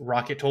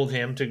Rocket told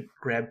him to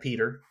grab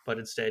Peter, but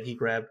instead he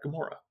grabbed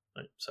Gamora.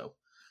 Right? So,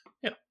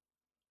 yeah.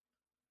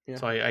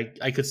 So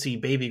I could see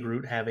Baby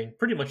Groot having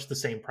pretty much the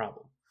same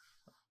problem.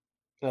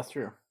 That's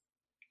true.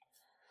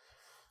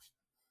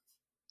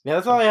 Yeah,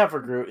 that's all I have for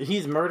Groot.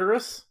 He's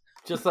murderous,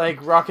 just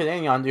like Rocket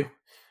and Yondu.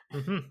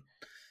 Mm-hmm.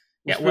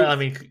 Yeah, well, I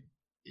mean,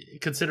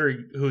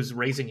 considering who's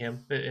raising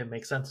him, it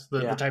makes sense.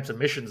 The types of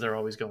missions they're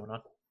always going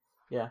on.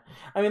 Yeah.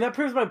 I mean, that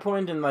proves my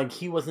point in, like,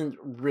 he wasn't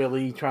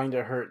really trying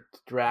to hurt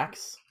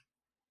Drax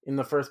in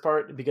the first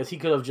part, because he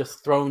could have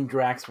just thrown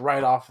Drax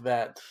right off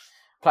that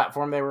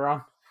platform they were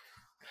on.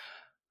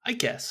 I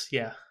guess,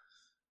 yeah.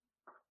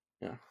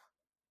 Yeah.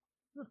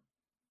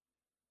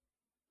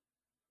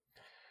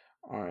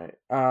 All right.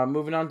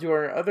 Moving on to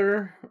our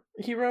other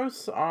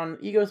heroes on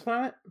Ego's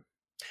planet.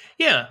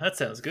 Yeah, that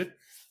sounds good.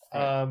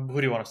 Who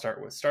do you want to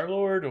start with?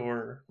 Star-Lord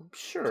or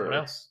someone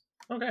else?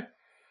 Okay.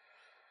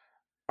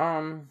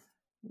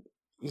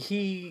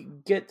 He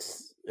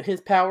gets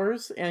his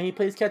powers and he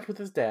plays catch with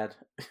his dad.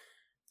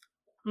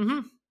 Mm-hmm.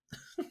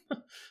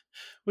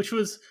 Which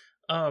was,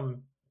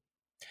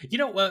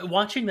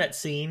 watching that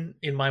scene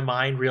in my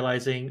mind,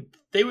 realizing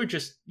they were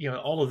just,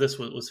 all of this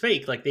was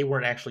fake. Like, they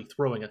weren't actually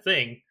throwing a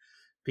thing,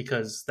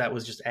 because that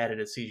was just added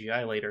as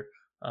CGI later.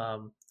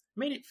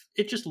 Made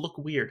it just look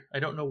weird. I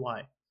don't know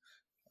why.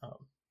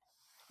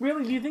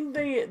 Really, do you think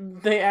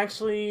they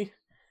actually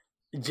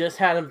just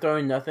had him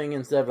throwing nothing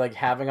instead of like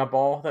having a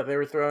ball that they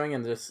were throwing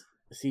and just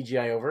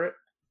CGI over it?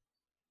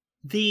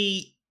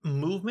 The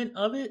movement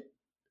of it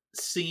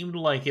seemed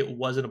like it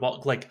wasn't a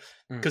ball. Like,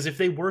 because if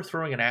they were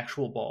throwing an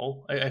actual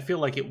ball, I feel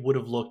like it would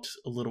have looked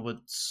a little bit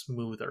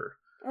smoother.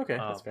 Okay,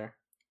 that's fair.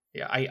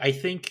 Yeah, I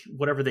think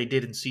whatever they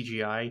did in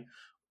CGI,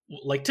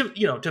 like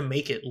to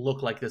make it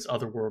look like this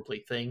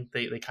otherworldly thing,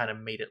 they kind of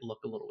made it look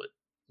a little bit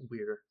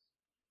weirder.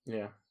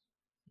 Yeah.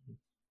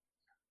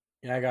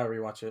 Yeah, I gotta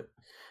rewatch it.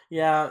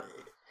 Yeah,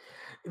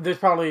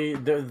 there's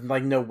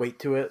like no weight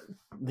to it.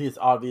 It's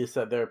obvious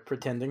that they're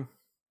pretending.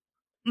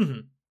 Mm-hmm.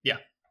 Yeah,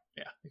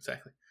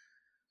 exactly.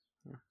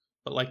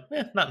 But like,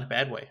 not in a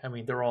bad way. I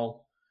mean, they're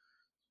all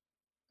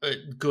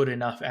good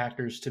enough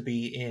actors to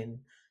be in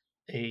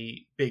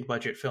a big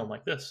budget film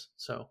like this.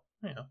 So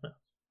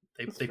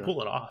they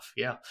pull it off.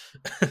 Yeah.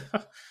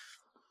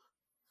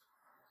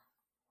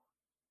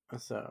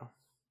 So,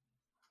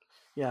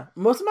 yeah,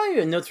 most of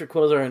my notes for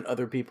Quills are in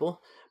other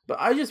people, but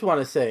I just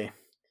want to say,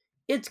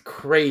 it's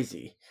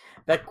crazy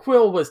that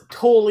Quill was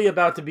totally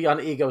about to be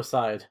on Ego's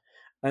side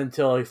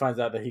until he finds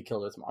out that he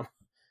killed his mom.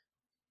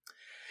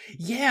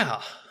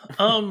 Yeah.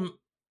 I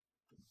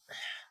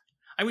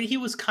mean, he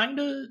was kind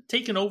of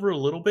taken over a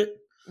little bit.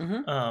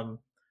 Mm-hmm.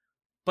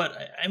 But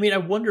I mean, I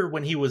wonder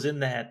when he was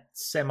in that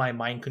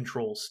semi-mind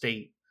control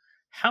state,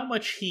 how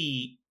much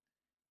he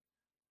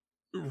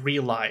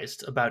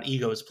realized about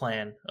Ego's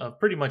plan of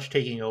pretty much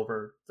taking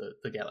over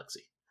the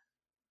galaxy.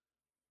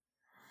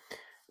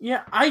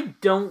 Yeah, I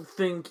don't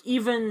think,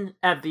 even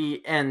at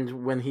the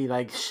end when he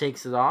like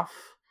shakes it off,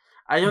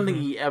 I don't think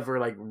he ever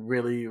like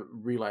really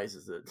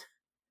realizes it.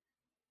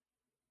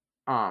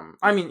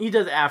 I mean, he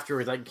does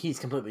afterwards, like he's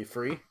completely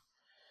free.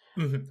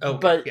 Mm-hmm. Oh,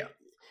 but yeah,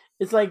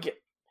 it's like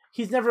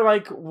he's never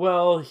like,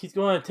 well, he's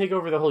going to take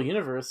over the whole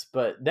universe,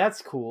 but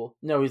that's cool.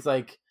 No, he's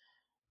like,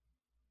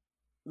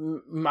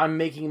 I'm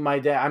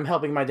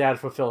helping my dad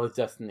fulfill his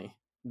destiny.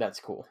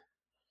 That's cool.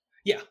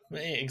 Yeah,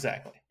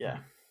 exactly. Yeah.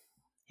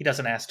 He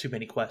doesn't ask too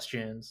many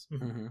questions.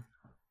 Mm-hmm.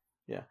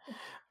 Yeah.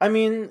 I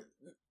mean,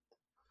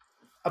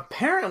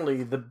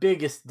 apparently the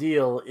biggest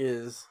deal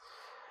is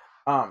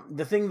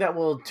the thing that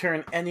will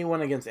turn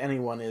anyone against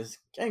anyone is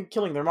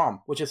killing their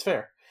mom, which is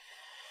fair.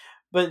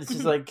 But it's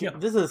just like,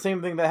 this is the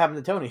same thing that happened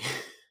to Tony.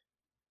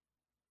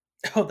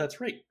 Oh,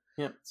 that's right.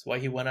 Yeah. That's why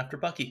he went after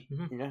Bucky.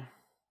 Mm-hmm. Yeah.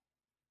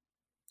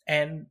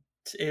 And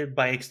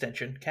by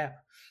extension, Cap.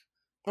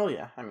 Oh,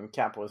 yeah. I mean,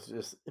 Cap was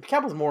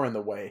more in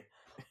the way.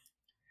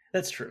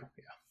 That's true,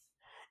 yeah.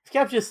 If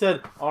Cap just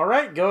said, all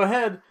right, go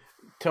ahead,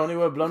 Tony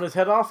would have blown his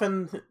head off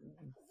and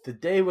the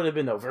day would have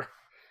been over.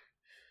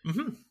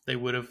 Mm-hmm. They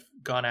would have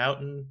gone out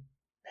and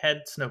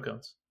had snow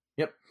cones.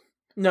 Yep.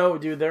 No,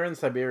 dude, they're in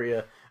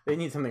Siberia. They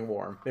need something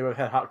warm. They would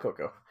have had hot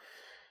cocoa.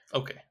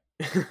 Okay.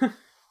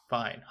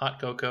 Fine.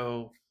 Hot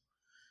cocoa.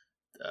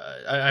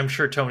 I'm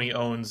sure Tony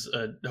owns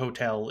a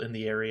hotel in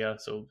the area,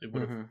 so it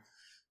would have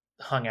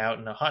hung out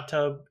in a hot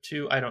tub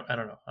too. I don't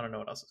know. I don't know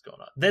what else is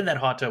going on. Then that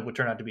hot tub would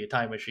turn out to be a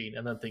time machine,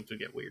 and then things would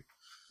get weird.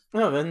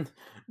 No,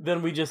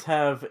 then we just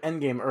have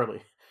Endgame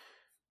early.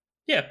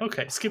 Yeah,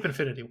 okay. Skip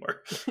Infinity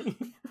War.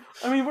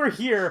 I mean, we're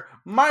here.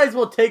 Might as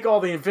well take all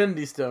the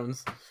Infinity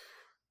Stones.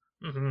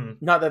 Mm-hmm.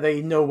 Not that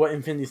they know what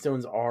Infinity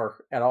Stones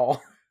are at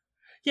all.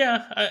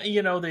 Yeah,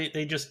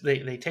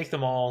 they take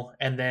them all,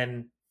 and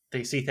then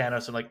they see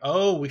Thanos and like,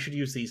 oh, we should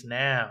use these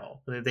now.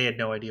 They had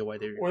no idea why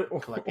they were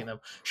collecting them.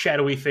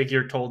 Shadowy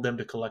figure told them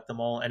to collect them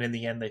all, and in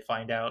the end, they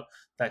find out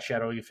that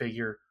shadowy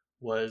figure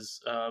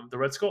was the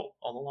Red Skull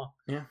all along.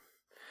 Yeah,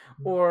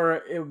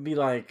 or it would be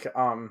like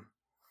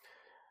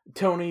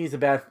Tony's a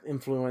bad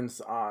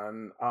influence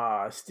on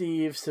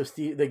Steve, so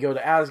they go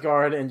to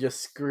Asgard and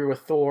just screw with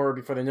Thor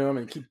before they know him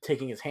and keep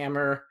taking his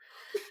hammer,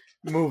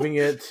 moving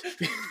it.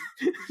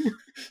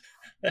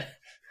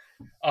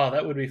 Oh,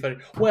 that would be funny.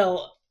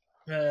 Well,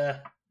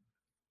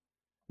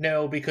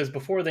 no, because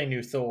before they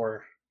knew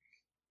Thor,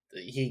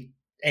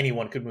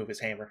 anyone could move his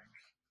hammer.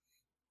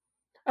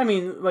 I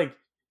mean, like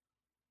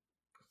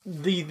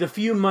the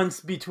few months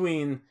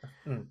between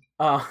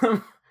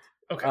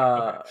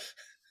okay.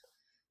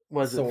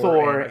 Was it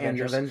Thor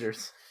and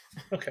Avengers?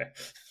 Okay.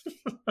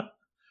 All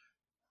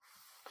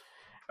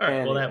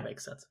right. Well, that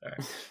makes sense. All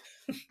right.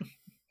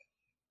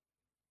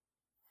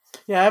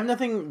 Yeah, I have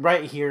nothing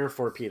right here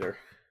for Peter.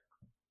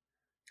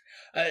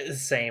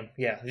 Same.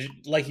 Yeah.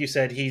 Like you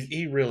said,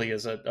 he really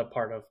is a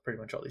part of pretty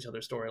much all these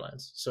other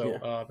storylines.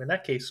 So in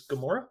that case,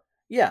 Gamora?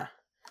 Yeah.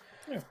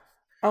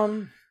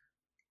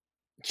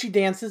 She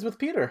dances with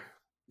Peter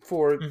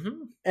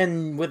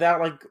and without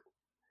like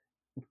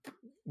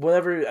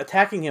whatever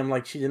attacking him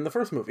like she did in the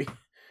first movie.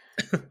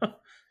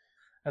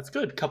 That's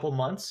good. Couple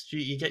months,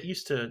 you get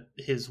used to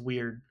his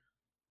weird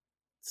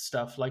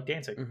stuff like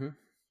dancing. Mm-hmm.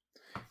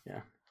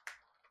 Yeah,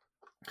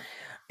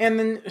 and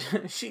then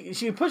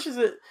she pushes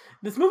it.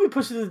 This movie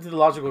pushes it to the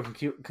logical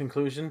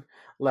conclusion,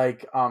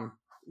 like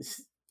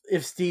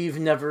if Steve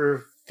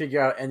never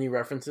figure out any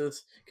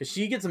references, because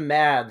she gets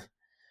mad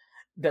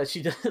that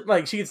she doesn't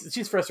like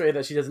she's frustrated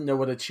that she doesn't know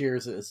what a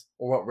Cheers is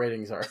or what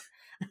ratings are.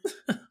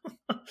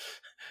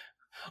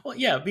 Well,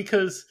 yeah,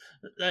 because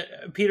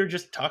Peter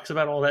just talks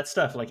about all that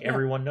stuff like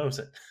everyone knows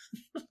it.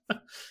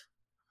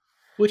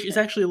 Which is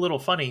actually a little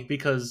funny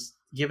because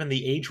given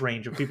the age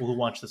range of people who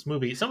watch this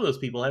movie, some of those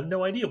people have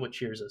no idea what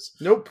Cheers is.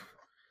 Nope.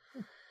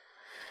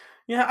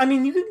 Yeah, I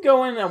mean, you could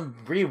go in and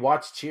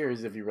rewatch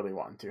Cheers if you really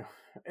want to.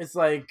 It's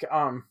like,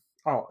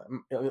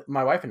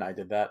 my wife and I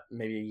did that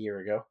maybe a year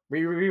ago.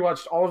 We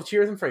rewatched all of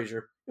Cheers and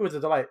Frasier. It was a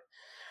delight.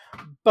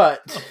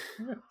 But,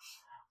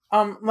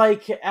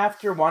 like,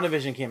 after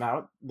WandaVision came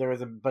out, there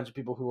was a bunch of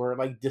people who were,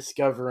 like,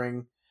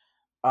 discovering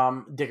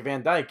Dick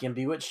Van Dyke and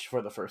Bewitched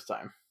for the first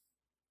time.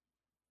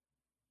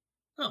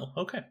 Oh,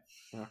 okay.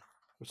 Yeah,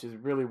 which is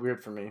really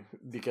weird for me,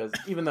 because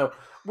even though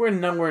we're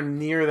nowhere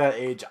near that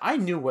age, I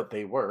knew what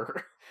they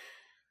were.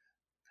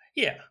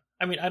 Yeah.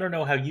 I mean, I don't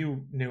know how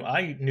you knew.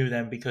 I knew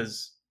them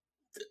because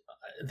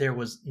there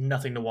was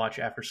nothing to watch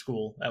after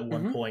school at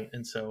one point,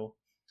 and so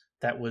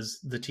that was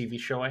the TV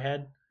show I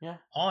had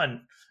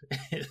on.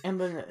 And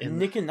then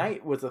Nick and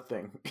Knight was a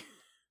thing.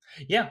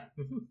 Yeah.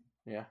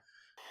 Yeah.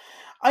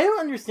 I don't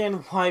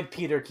understand why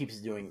Peter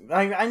keeps doing.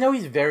 I know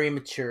he's very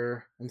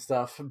mature and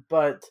stuff,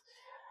 but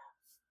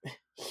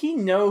he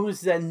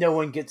knows that no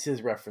one gets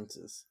his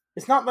references.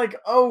 It's not like,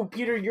 oh,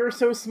 Peter, you're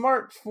so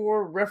smart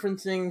for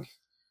referencing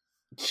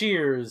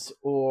Cheers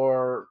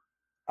or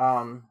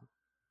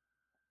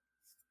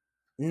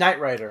Knight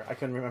Rider. I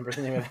couldn't remember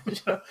the name of that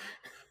show.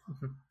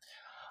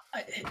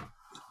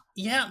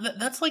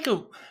 That's like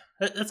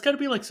that's got to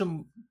be like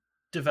some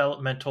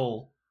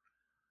developmental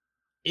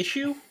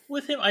issue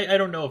with him. I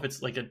don't know if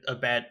it's like a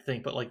bad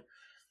thing, but like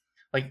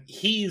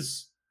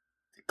he's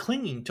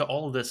clinging to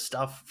all of this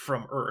stuff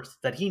from Earth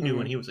that he knew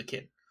when he was a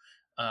kid,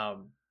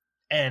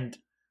 and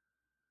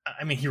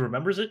I mean he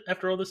remembers it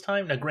after all this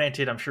time. Now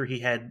granted, I'm sure he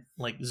had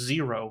like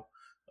zero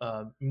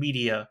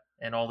media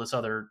and all this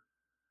other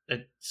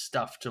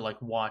stuff to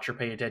like watch or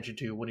pay attention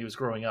to when he was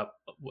growing up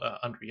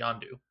under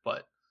Yondu,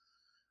 but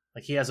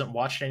like he hasn't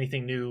watched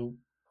anything new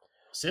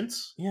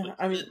since. Yeah,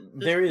 I mean,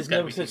 there is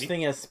no such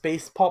thing as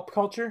space pulp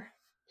culture.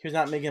 He was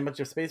not making a bunch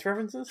of space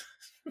references.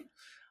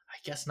 I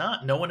guess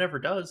not. No one ever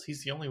does.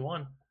 He's the only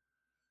one.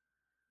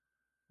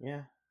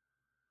 Yeah.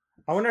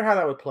 I wonder how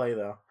that would play,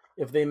 though.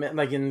 If they met,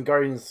 like in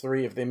Guardians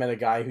 3, if they met a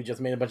guy who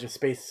just made a bunch of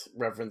space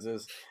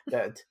references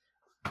that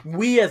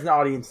we as an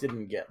audience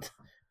didn't get.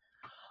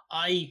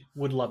 I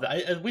would love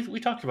that. We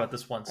talked about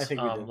this once. I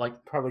think we did.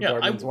 Like probably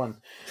Guardians 1.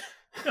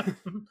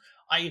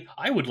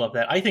 I would love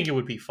that. I think it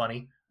would be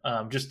funny.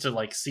 Just to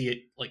like see it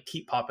like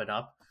keep popping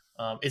up.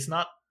 It's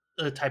not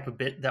the type of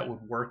bit that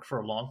would work for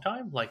a long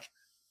time, like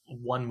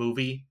one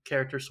movie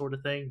character sort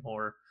of thing,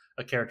 or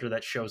a character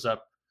that shows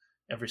up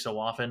every so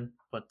often.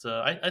 But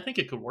I think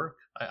it could work.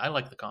 I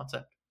like the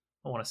concept.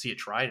 I want to see it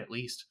tried at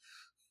least.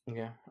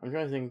 Yeah, I'm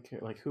trying to think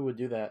like who would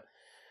do that.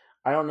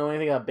 I don't know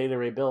anything about Beta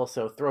Ray Bill,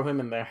 so throw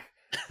him in there.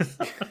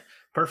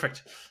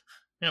 Perfect.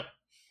 Yep.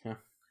 Yeah.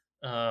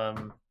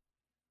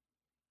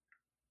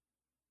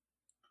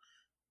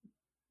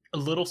 A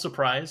little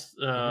surprised.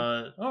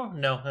 Oh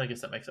no, I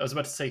guess that makes. I was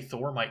about to say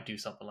Thor might do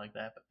something like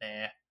that, but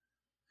nah.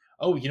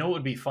 Oh, you know what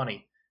would be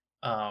funny?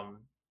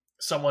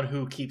 Someone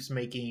who keeps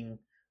making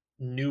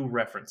new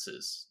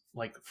references,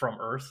 like from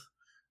Earth,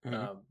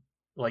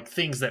 like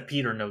things that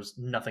Peter knows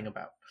nothing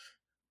about,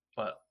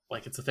 but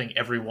like it's a thing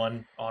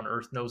everyone on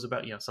Earth knows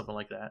about. You know, something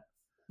like that.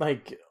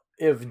 Like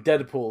if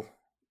Deadpool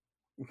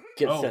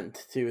gets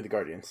sent to the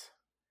Guardians.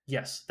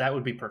 Yes, that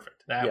would be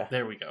perfect.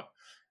 There we go.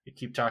 You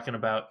keep talking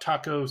about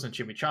tacos and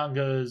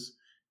chimichangas.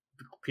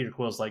 Peter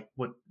Quill's like,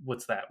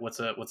 what's that? What's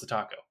a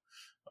taco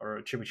or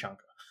a chimichanga?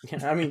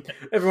 Yeah, I mean,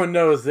 everyone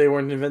knows they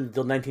weren't invented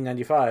until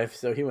 1995,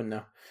 so he wouldn't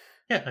know.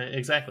 Yeah,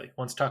 exactly.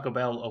 Once Taco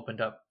Bell opened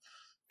up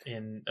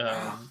in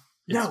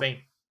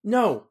Spain.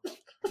 No.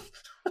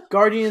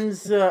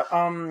 Guardians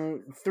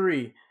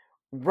 3.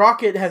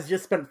 Rocket has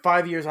just spent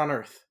 5 years on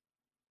Earth.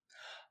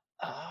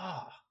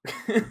 Ah.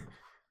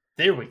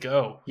 There we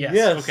go.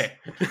 Yes. Okay.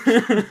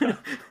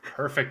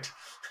 Perfect.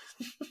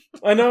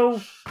 I know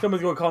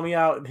someone's going to call me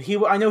out.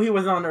 I know he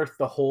wasn't on Earth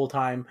the whole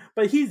time,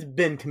 but he's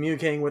been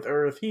communicating with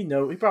Earth. He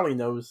probably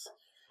knows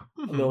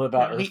a little bit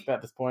about Earth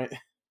at this point.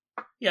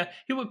 Yeah,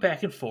 he went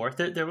back and forth.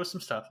 There was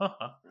some stuff.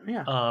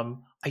 Yeah.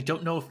 I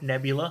don't know if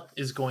Nebula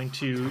is going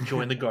to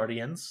join the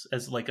Guardians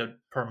as like a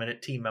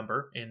permanent team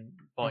member in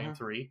Volume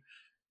 3.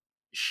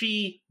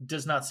 She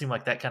does not seem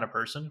like that kind of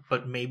person,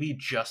 but maybe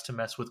just to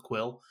mess with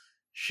Quill,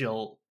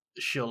 she'll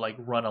like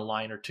run a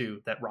line or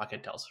two that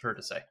Rocket tells her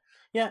to say.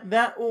 Yeah,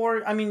 that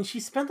or, I mean, she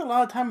spent a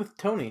lot of time with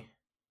Tony.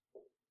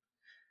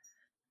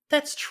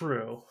 That's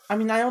true. I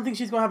mean, I don't think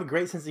she's going to have a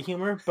great sense of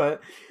humor,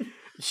 but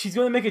she's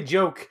going to make a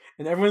joke,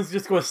 and everyone's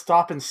just going to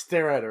stop and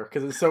stare at her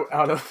because it's so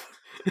out of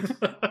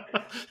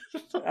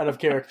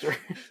character.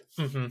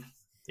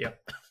 Yep.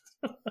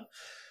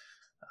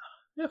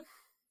 Yeah.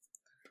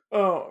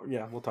 Oh,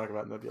 yeah, we'll talk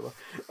about Nebula.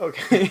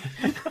 Okay.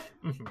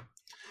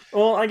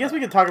 Well, I guess we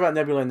can talk about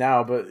Nebula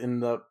now, but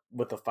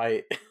with the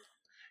fight.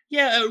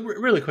 Yeah,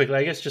 really quickly,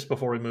 I guess just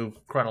before we move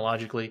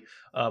chronologically,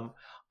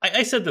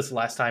 I said this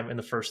last time in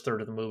the first third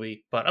of the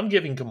movie, but I'm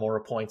giving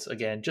Gamora points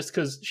again just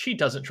because she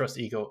doesn't trust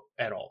Ego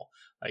at all.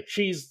 Like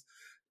she's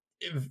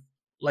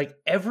like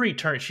every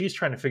turn she's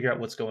trying to figure out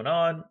what's going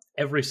on.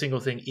 Every single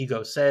thing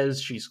Ego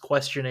says, she's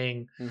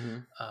questioning.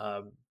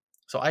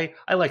 So I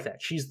like that.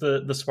 She's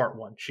the smart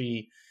one.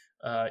 She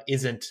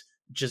isn't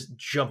just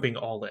jumping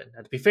all in.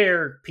 And to be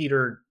fair,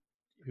 Peter,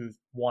 who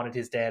wanted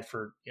his dad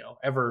for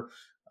ever,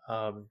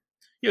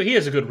 he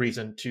has a good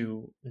reason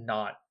to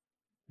not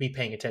be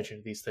paying attention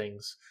to these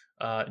things.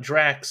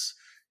 Drax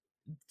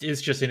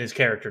is just in his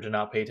character to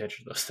not pay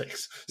attention to those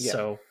things. Yeah.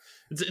 So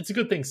it's a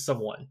good thing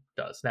someone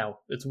does. Now,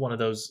 it's one of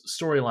those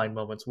storyline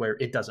moments where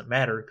it doesn't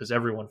matter because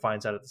everyone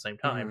finds out at the same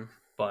time.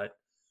 But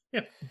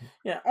yeah.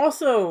 Yeah.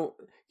 Also,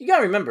 you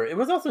gotta remember, it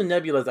was also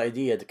Nebula's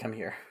idea to come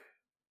here.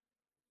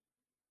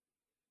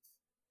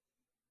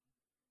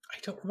 I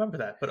don't remember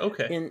that, but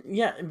okay.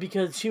 And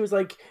because she was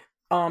like,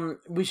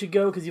 we should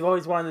go because you've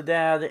always wanted a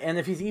dad, and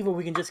if he's evil,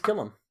 we can just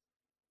kill him.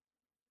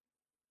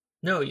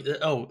 No,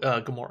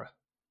 Gamora.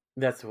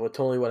 That's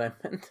totally what I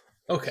meant.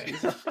 Okay.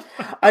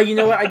 You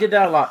know what? I did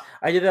that a lot.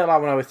 I did that a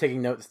lot when I was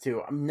taking notes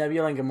too.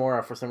 Nebula and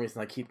Gamora, for some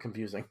reason, I keep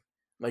confusing.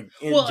 Like,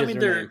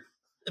 they're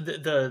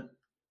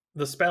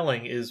the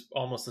spelling is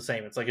almost the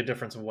same. It's like a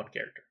difference of one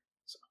character.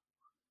 So.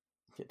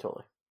 Yeah,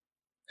 totally.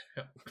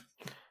 Yeah.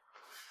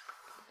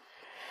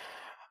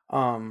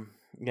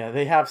 Yeah,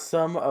 they have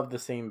some of the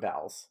same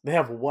vowels. They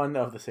have one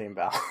of the same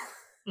vowel.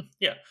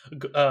 Yeah.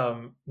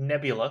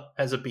 Nebula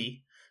has a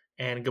B,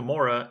 and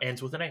Gamora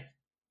ends with an A.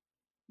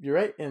 You're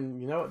right,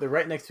 and you know what? They're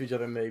right next to each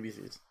other in the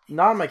ABCs.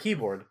 Not on my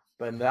keyboard,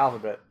 but in the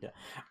alphabet. Yeah.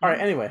 All right.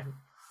 Anyway,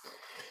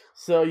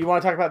 so you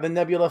want to talk about the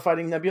Nebula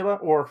fighting Nebula,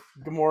 or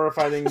Gamora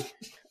fighting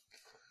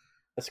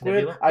a squid?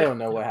 Nebula? I don't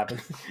know what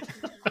happened.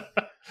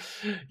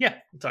 Yeah,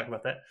 we'll talk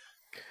about that.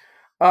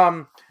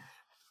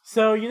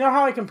 So you know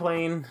how I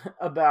complain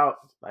about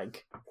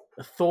like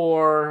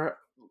Thor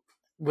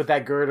with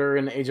that girder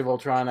in Age of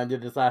Ultron? I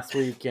did this last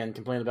week and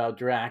complained about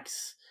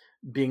Drax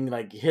being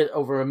like hit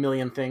over a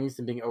million things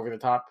and being over the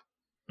top.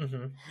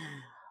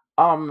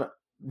 Mm-hmm.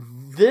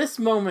 This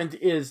moment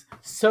is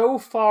so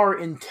far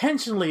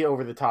intentionally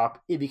over the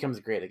top, it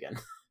becomes great again.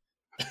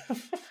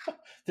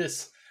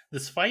 This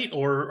fight,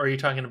 or are you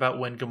talking about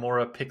when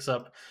Gamora picks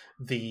up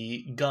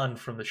the gun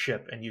from the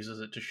ship and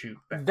uses it to shoot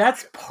back?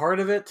 That's part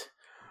of it,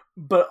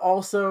 but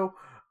also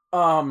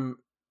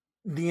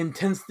the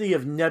intensity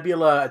of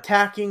Nebula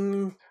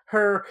attacking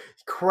her,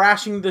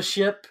 crashing the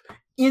ship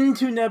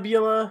into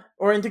Nebula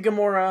or into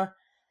Gamora,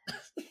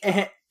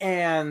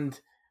 and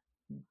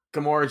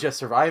Gamora just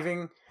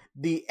surviving.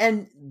 The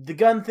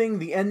gun thing,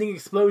 the ending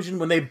explosion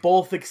when they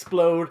both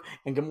explode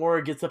and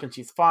Gamora gets up and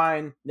she's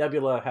fine.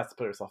 Nebula has to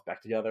put herself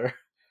back together.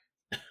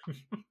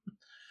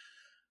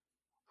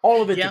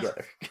 All of it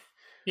together.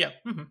 Yeah.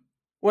 Mm-hmm.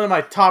 One of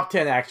my top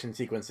 10 action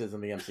sequences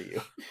in the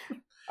MCU.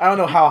 I don't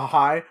know how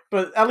high,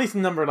 but at least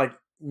number like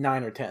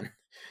 9 or 10.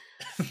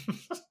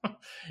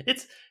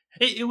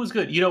 It was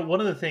good. One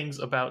of the things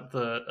about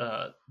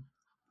because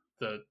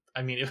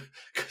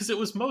it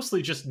was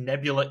mostly just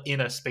Nebula in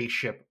a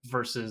spaceship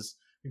versus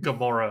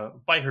Gamora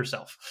by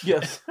herself.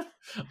 Yes.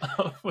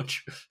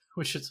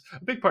 which is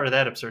a big part of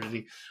that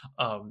absurdity.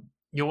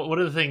 One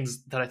of the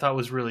things that I thought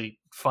was really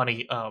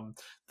funny,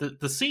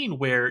 the scene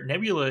where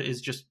Nebula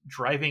is just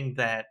driving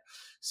that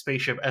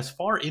spaceship as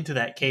far into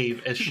that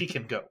cave as she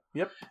can go.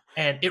 Yep.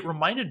 And it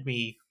reminded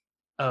me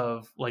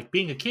of like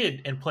being a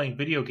kid and playing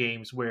video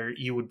games where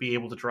you would be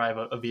able to drive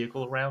a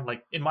vehicle around.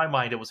 Like in my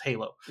mind, it was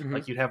Halo. Mm-hmm.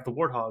 Like you'd have the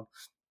Warthog.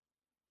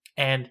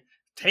 And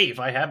hey, if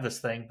I have this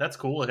thing, that's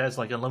cool. It has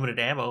like unlimited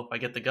ammo if I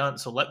get the gun.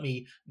 So let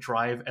me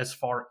drive as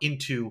far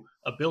into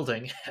a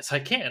building as I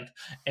can.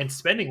 And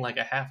spending like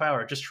a half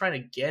hour just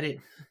trying to get it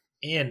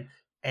in.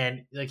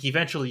 And like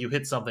eventually you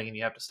hit something and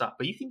you have to stop.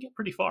 But you can get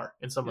pretty far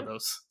in some of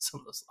those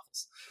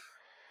levels.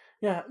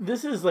 Yeah,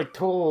 this is like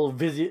total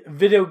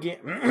video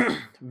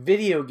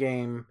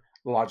game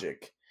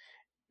logic.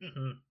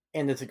 Mm-hmm.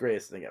 And it's the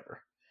greatest thing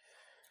ever.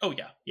 Oh,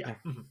 yeah.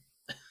 Mm-hmm.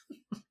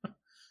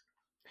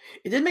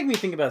 It did make me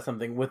think about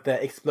something with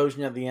the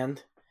explosion at the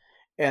end.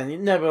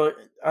 And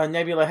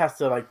Nebula has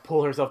to like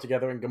pull herself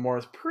together and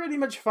Gamora's pretty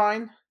much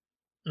fine.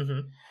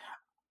 Mm-hmm.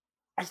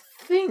 I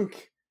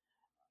think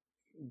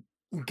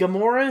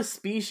Gamora's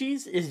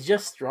species is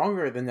just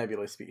stronger than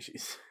Nebula's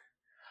species.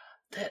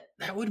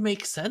 That would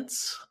make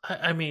sense.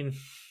 I mean,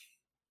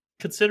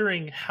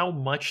 considering how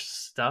much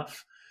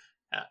stuff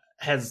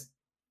has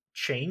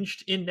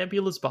changed in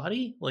Nebula's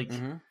body, like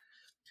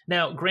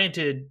now,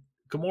 granted,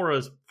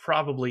 Gamora's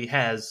probably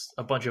has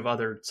a bunch of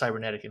other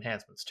cybernetic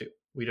enhancements too.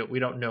 We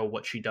don't know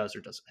what she does or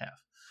doesn't have.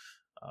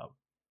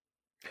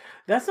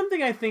 That's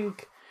something I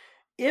think.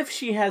 If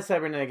she has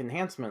cybernetic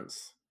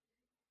enhancements,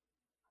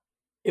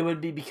 it would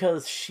be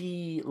because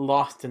she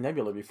lost to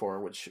Nebula before,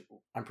 which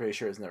I'm pretty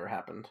sure has never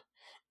happened.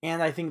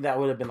 And I think that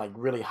would have been like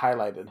really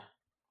highlighted.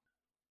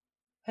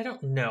 I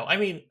don't know. I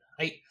mean,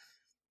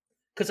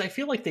 because I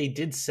feel like they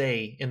did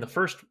say in the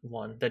first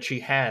one that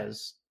she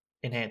has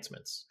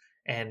enhancements,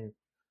 and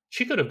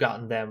she could have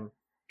gotten them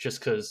just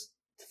because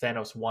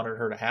Thanos wanted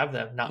her to have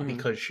them, not Mhm.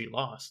 because she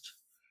lost.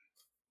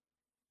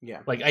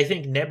 Yeah. Like, I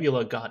think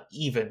Nebula got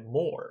even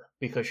more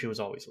because she was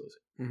always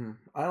losing.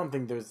 I don't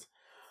think there's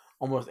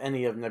almost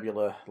any of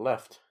Nebula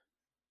left.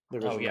 The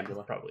original Oh, yeah,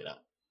 Nebula. probably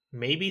not.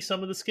 Maybe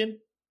some of the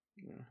skin?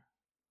 Yeah.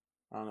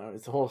 I don't know.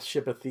 It's a whole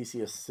ship of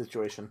Theseus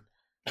situation.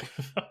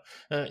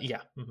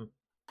 Yeah.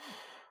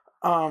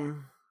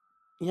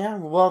 Yeah,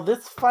 well,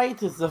 this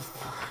fight is the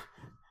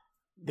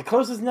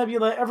closest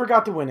Nebula ever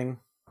got to winning.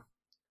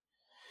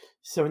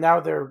 So now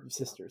they're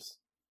sisters.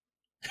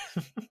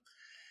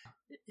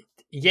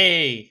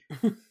 Yay!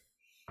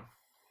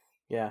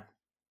 Yeah.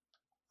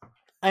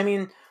 I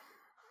mean,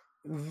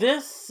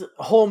 this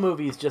whole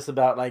movie is just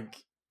about, like,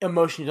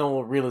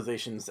 emotional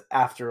realizations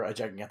after a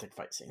gigantic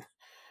fight scene.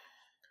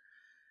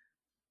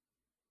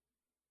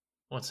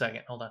 1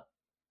 second, hold on.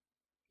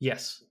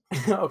 Yes.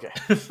 Okay.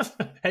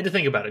 Had to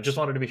think about it. Just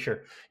wanted to be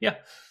sure. Yeah.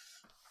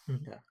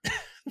 Yeah.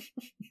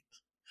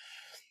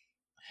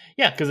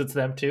 Yeah, because it's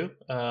them too.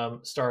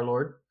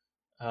 Star-Lord.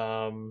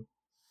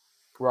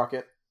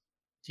 Rocket.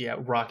 Yeah,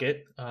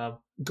 Rocket.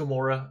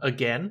 Gamora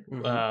again.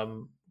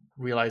 Mhm.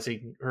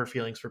 Realizing her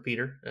feelings for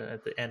Peter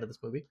at the end of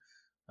this movie.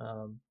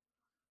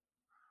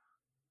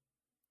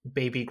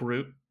 Baby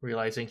Groot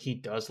realizing he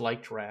does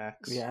like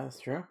Drax. Yeah, that's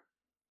true.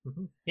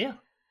 Yeah.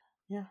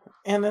 Yeah.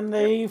 And then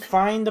they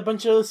find a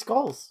bunch of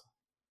skulls.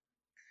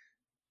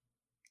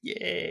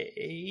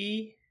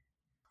 Yay.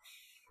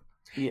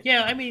 Yeah.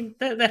 Yeah, I mean,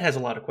 that has a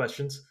lot of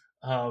questions.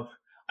 I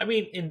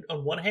mean,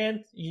 on one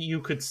hand, you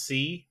could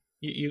see,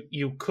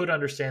 you could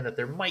understand that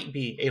there might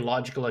be a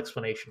logical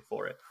explanation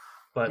for it.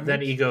 But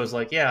then Ego's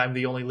like, yeah, I'm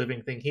the only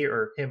living thing here,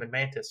 or him and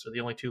Mantis are the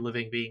only two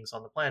living beings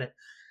on the planet.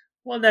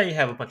 Well, now you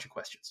have a bunch of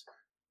questions.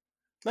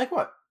 Like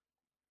what?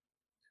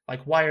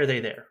 Like, why are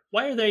they there?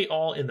 Why are they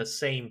all in the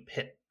same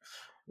pit?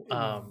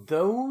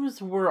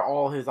 Those were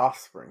all his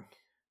offspring.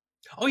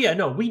 Oh, yeah,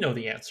 no, we know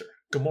the answer.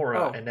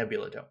 Gamora and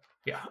Nebula don't.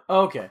 Yeah.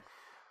 Okay.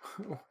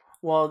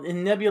 Well,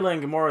 in Nebula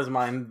and Gamora's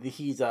mind,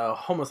 he's a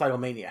homicidal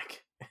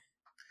maniac.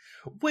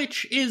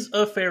 Which is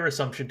a fair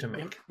assumption to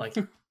make. Like,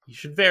 you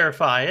should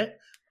verify it.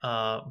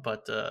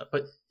 But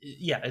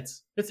yeah,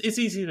 it's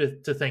easy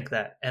to think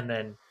that, and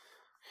then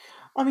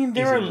I mean,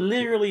 there are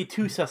literally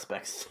two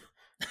suspects.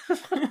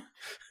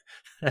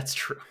 That's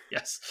true.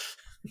 Yes.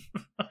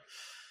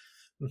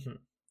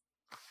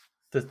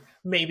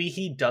 Maybe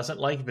he doesn't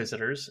like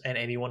visitors, and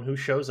anyone who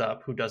shows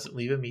up who doesn't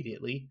leave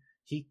immediately,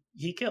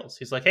 he kills.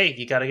 He's like, "Hey,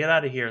 you got to get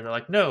out of here." And they're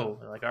like, "No."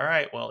 They're like, "All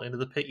right, well, into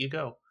the pit you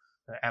go."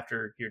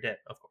 After you're dead,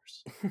 of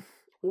course.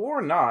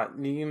 Or not.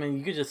 You mean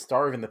you could just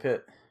starve in the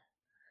pit.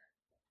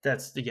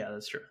 That's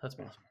true. That's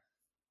possible.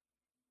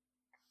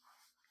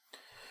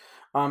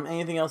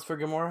 Anything else for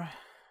Gamora?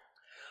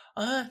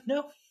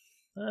 No.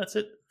 That's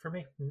it for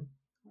me.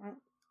 Right.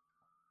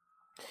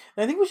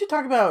 I think we should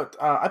talk about.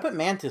 I put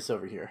Mantis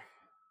over here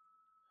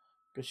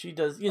because she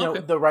does,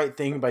 the right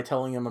thing by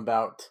telling him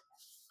about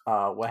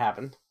what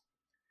happened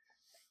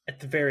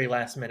at the very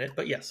last minute.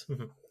 But yes,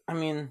 I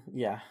mean,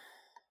 yeah.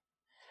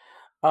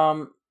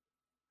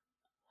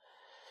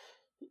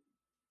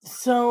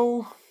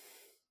 So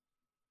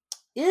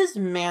is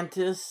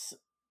Mantis?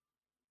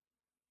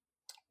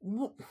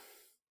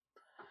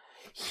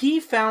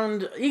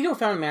 Ego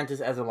found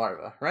Mantis as a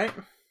larva, right?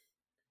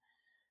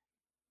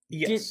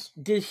 Yes.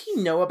 Did he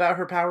know about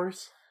her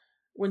powers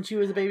when she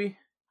was a baby?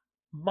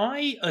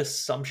 My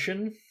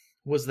assumption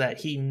was that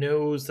he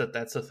knows that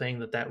that's a thing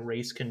that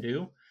race can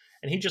do,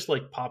 and he just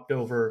like popped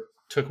over,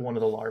 took one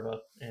of the larvae,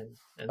 and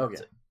okay.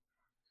 That's it.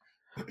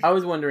 I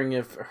was wondering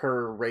if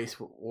her race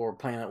or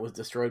planet was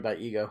destroyed by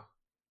Ego,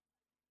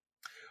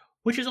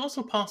 which is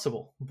also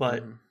possible,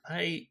 but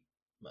I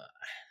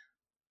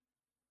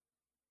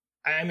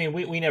mean,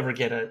 we never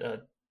get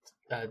a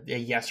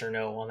yes or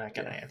no on that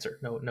kind of answer.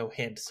 No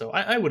hint. So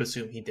I would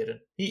assume he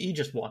didn't. He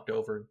just walked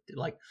over,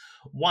 like,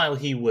 while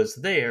he was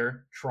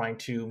there trying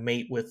to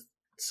mate with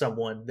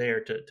someone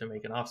there to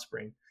make an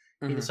offspring.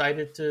 He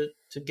decided to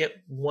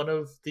get one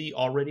of the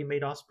already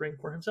made offspring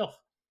for himself.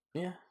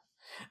 Yeah,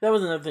 that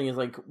was another thing. Is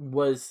like,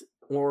 was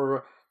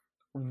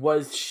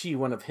she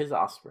one of his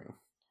offspring,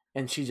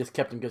 and she just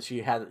kept him because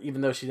she had,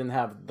 even though she didn't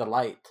have the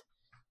light,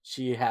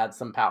 she had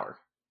some power.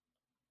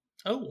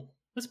 Oh,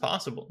 that's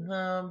possible.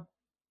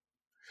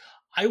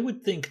 I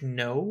would think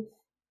no,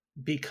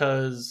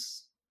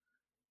 because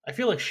I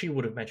feel like she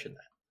would have mentioned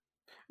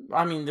that.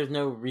 I mean, there's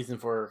no reason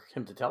for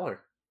him to tell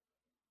her.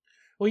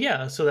 Well,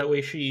 yeah, so that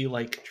way she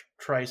like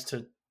tries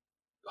to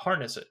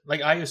harness it.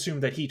 Like, I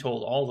assume that he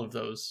told all of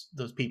those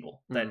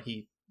people that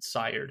he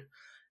sired,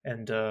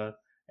 and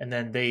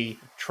then they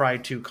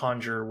tried to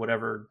conjure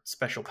whatever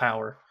special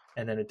power,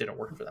 and then it didn't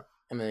work for them.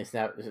 And then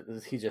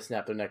he just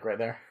snapped their neck right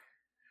there.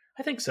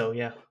 I think so,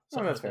 yeah.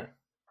 Oh, that's fair.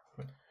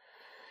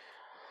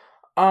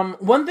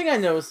 One thing I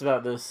noticed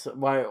about this,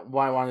 why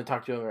I wanted to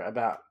talk to you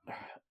about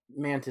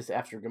Mantis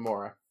after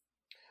Gamora,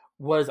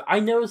 was I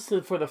noticed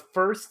that for the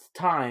first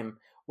time,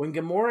 when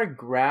Gamora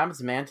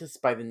grabs Mantis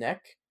by the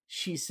neck,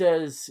 she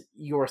says,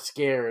 "You're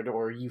scared,"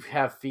 or "You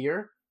have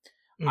fear."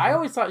 I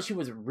always thought she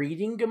was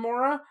reading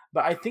Gamora,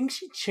 but I think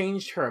she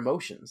changed her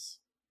emotions.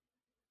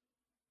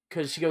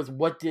 Because she goes,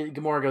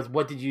 Gamora goes,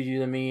 "What did you do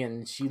to me?"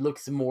 And she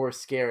looks more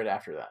scared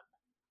after that.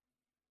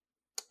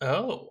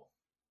 Oh,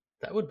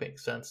 that would make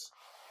sense.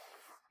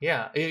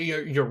 Yeah,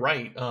 you're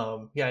right.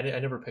 Yeah, I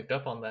never picked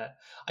up on that.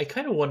 I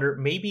kind of wonder,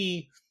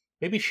 maybe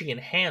she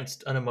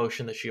enhanced an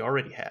emotion that she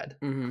already had.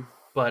 Mm-hmm.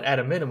 But at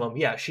a minimum,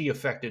 yeah, she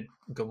affected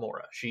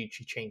Gamora. She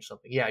changed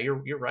something. Yeah,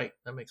 you're right.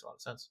 That makes a lot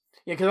of sense.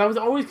 Yeah, because I was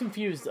always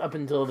confused up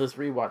until this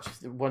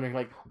rewatch, wondering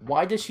like,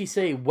 why does she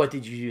say, "What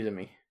did you do to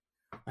me"?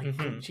 Like,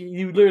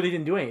 you literally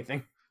didn't do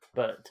anything.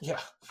 But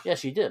yeah,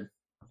 she did.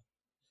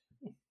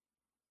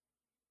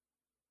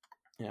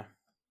 Yeah,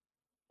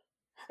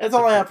 that's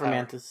all I have for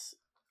Mantis.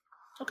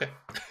 Okay.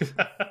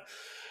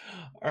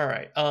 All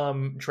right.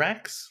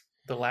 Drax,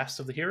 the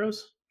last of the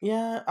heroes.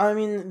 Yeah, I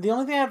mean, the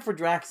only thing I have for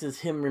Drax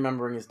is him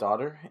remembering his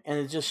daughter, and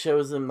it just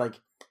shows him,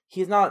 like,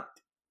 he's not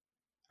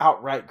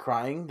outright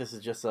crying. This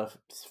is just a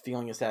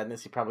feeling of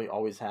sadness he probably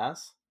always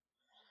has.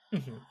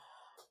 Mm-hmm.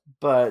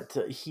 But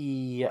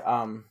he,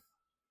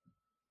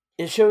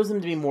 it shows him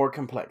to be more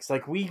complex.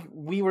 Like, we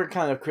were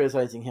kind of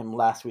criticizing him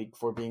last week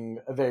for being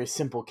a very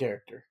simple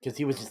character, because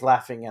he was just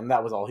laughing, and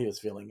that was all he was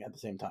feeling at the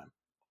same time.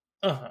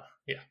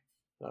 Yeah.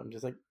 So I'm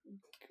just like,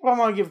 well, I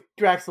want to give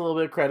Drax a little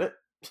bit of credit.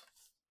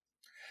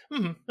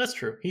 That's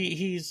true.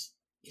 He's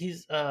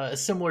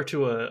similar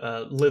to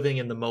a living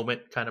in the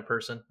moment kind of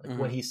person. Like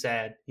when he's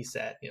sad,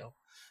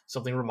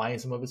 something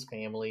reminds him of his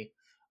family.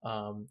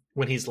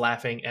 When he's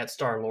laughing at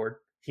Star-Lord,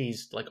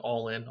 he's like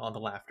all in on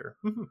the laughter.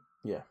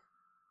 Yeah.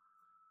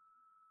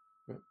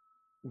 Do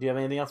you have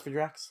anything else for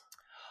Drax?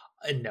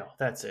 No,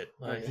 that's it.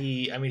 Okay.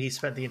 He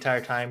spent the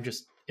entire time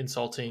just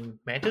insulting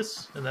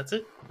Mantis, and that's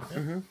it.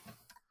 Yeah.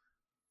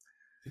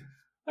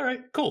 All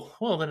right, cool.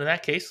 Well, then in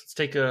that case, let's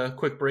take a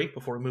quick break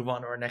before we move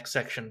on to our next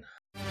section.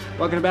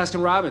 Welcome to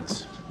Baskin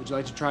Robbins. Would you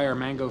like to try our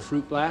mango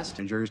fruit blast?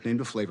 And Jerry's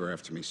named a flavor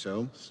after me,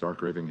 so...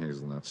 Stark raving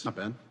hazelnuts. Not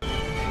bad.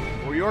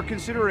 For your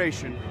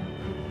consideration,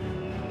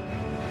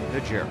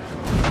 the Jerry.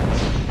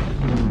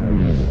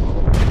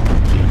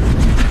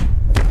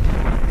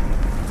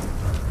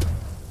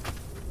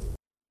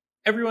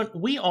 Everyone,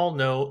 we all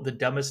know the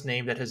dumbest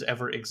name that has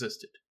ever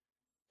existed.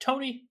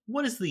 Tony,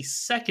 what is the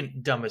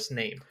second dumbest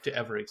name to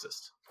ever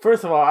exist?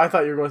 First of all, I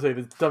thought you were going to say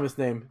the dumbest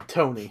name,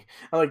 Tony.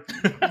 I'm like,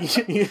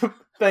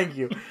 thank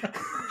you.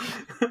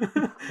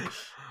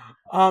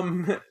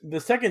 The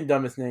second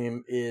dumbest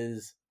name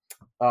is,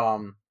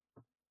 what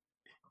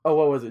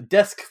was it?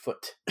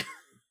 Deskfoot.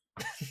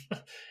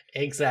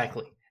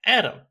 Exactly.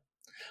 Adam.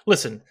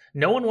 Listen,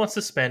 no one wants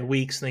to spend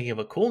weeks thinking of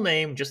a cool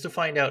name just to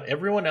find out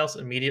everyone else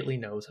immediately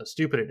knows how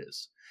stupid it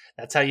is.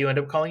 That's how you end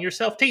up calling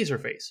yourself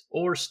Taserface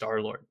or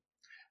Star-Lord.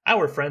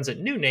 Our friends at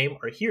New Name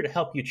are here to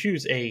help you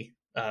choose a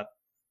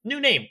new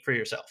name for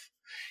yourself.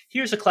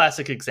 Here's a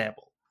classic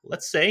example.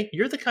 Let's say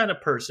you're the kind of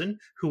person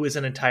who is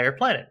an entire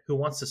planet, who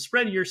wants to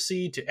spread your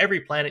seed to every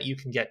planet you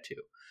can get to.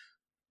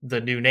 The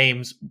new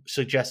names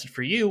suggested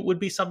for you would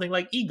be something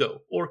like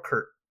Ego or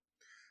Kurt.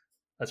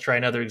 Let's try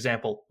another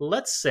example.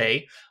 Let's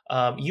say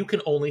you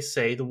can only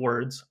say the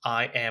words,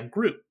 "I am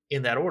Groot,"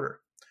 in that order.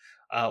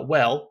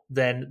 Well,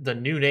 then the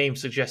new name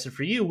suggested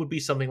for you would be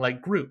something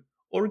like Groot,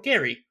 or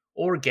Gary,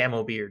 or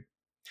Gamobeard.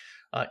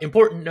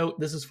 Important note,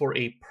 this is for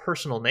a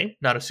personal name,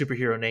 not a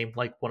superhero name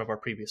like one of our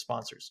previous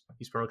sponsors.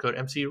 Use promo code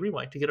MCU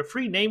Rewind to get a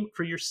free name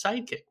for your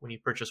sidekick when you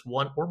purchase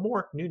one or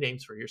more new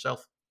names for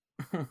yourself.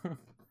 To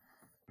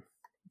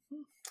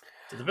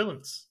the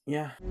villains.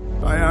 Yeah.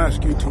 I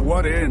ask you, to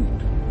what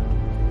end?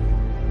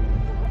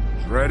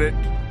 Dread it?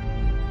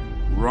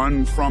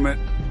 Run from it?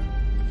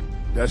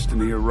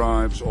 Destiny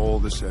arrives all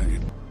the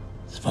same.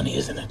 It's funny,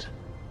 isn't it?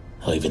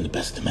 How even the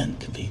best of men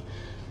can be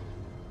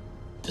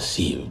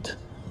deceived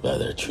by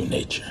their true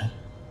nature.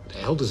 What the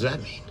hell does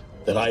that mean?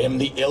 That I am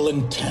the ill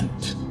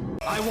intent.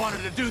 I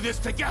wanted to do this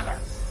together.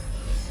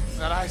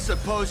 That I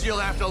suppose you'll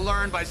have to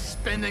learn by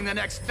spending the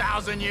next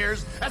 1,000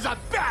 years as a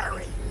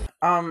battery.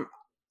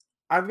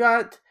 I've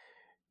got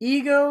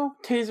Ego,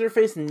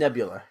 Taserface, and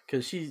Nebula,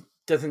 because she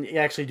doesn't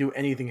actually do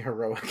anything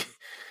heroic.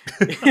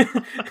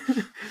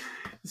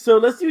 So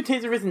let's do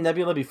Taserface and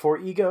Nebula before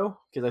Ego,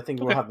 because I think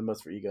we'll have the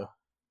most for Ego.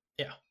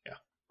 Yeah.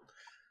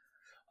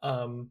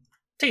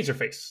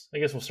 Taserface. I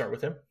guess we'll start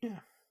with him. Yeah.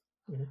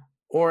 Mm-hmm.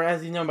 Or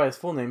as he's known by his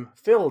full name,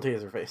 Phil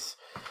Taserface.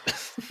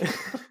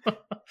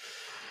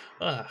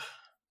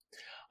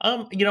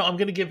 I'm going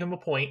to give him a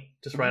point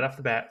just right off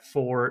the bat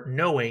for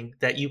knowing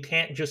that you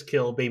can't just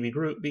kill Baby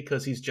Groot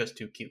because he's just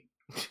too cute.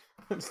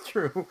 That's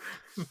true.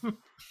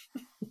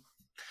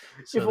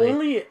 If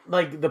only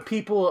like the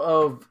people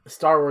of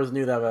Star Wars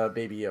knew that about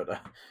Baby Yoda.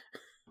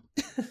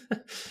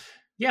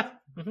 Yeah.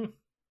 Mm-hmm.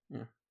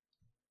 Yeah.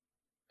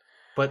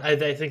 But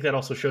I think that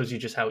also shows you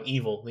just how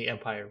evil the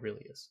Empire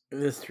really is.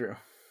 It's true.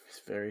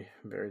 It's very,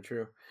 very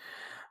true.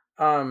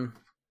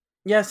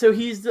 Yeah, so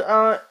he's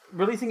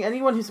releasing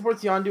anyone who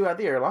supports Yondu at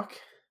the airlock,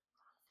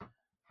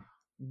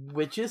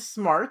 which is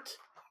smart.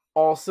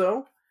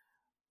 Also,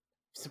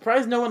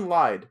 surprised no one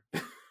lied.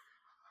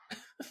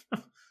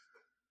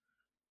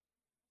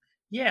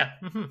 Yeah.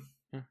 Mm-hmm.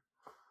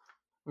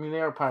 I mean,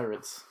 they are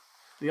pirates.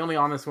 The only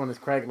honest one is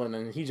Kraglin,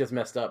 and he just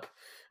messed up.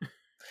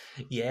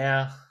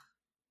 Yeah.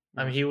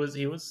 I mean, he was.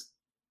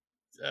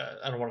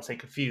 I don't want to say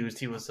confused.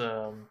 He was.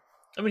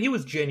 He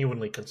was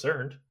genuinely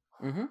concerned.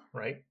 Mm-hmm.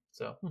 Right.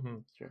 So. Mm-hmm.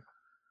 Sure.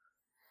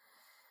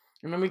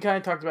 And then we kind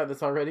of talked about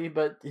this already,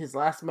 but his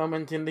last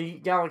moment in the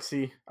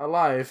galaxy,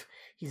 alive,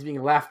 he's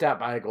being laughed at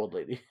by a gold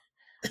lady.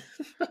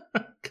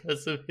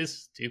 Because of his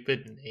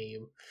stupid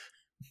name.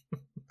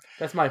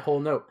 That's my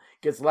whole note.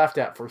 Gets laughed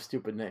at for a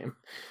stupid name.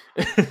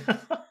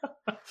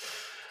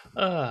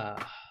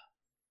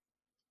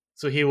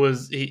 So he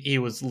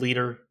was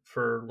leader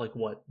for like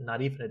what?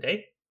 Not even a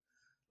day?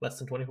 Less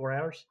than 24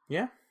 hours?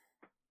 Yeah.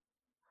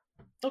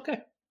 Okay.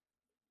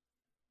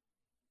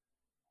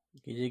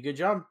 He did a good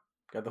job.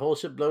 Got the whole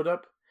ship blowed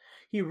up.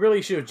 He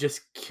really should have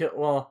just killed...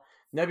 Well,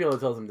 Nebula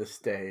tells him to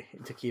stay,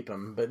 to keep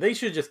him, but they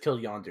should have just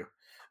killed Yondu.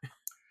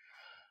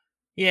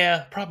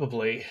 Yeah,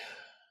 probably.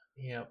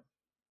 Yeah.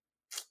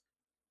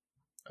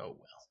 Oh,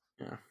 well.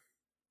 Yeah.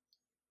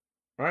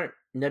 Alright,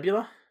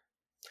 Nebula?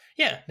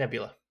 Yeah,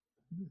 Nebula.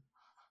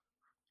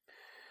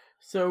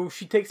 So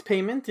she takes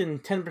payment in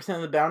 10%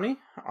 of the bounty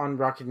on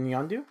Rocket and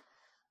Yondu,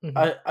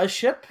 a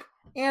ship,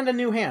 and a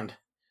new hand.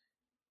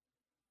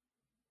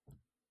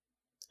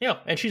 Yeah,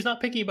 and she's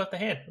not picky about the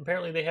hand.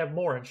 Apparently they have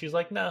more, and she's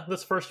like, nah,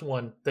 this first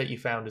one that you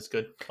found is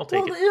good. I'll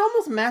take it. It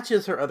almost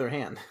matches her other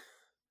hand.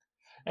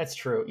 That's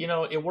true. You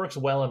know, it works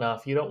well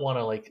enough. You don't want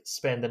to, like,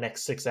 spend the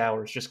next 6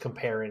 hours just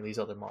comparing these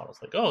other models.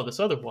 Like, oh, this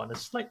other one is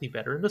slightly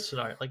better in this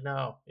scenario. Like,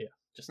 no, yeah.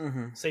 Just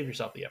save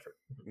yourself the effort.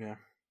 Yeah.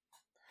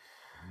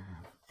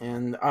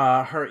 And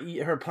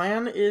her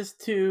plan is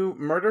to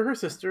murder her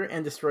sister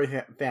and destroy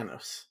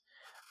Thanos.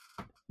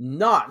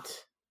 Not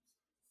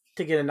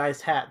to get a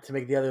nice hat to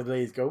make the other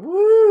ladies go,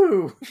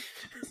 woo!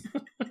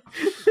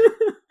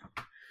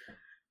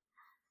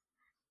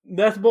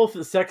 That's both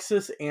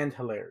sexist and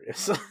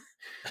hilarious.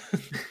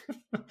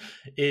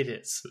 It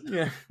is.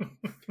 Yeah.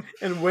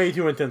 And way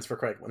too intense for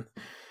Kraglin.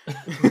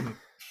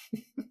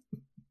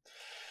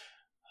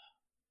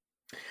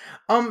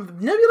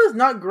 Nebula's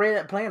not great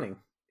at planning,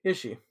 is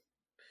she?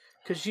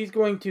 Because she's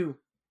going to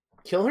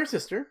kill her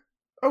sister.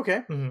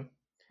 Okay.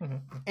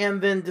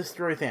 And then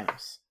destroy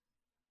Thanos.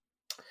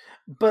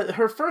 But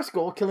her first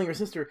goal, killing her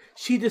sister,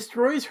 she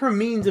destroys her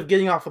means of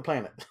getting off the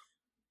planet.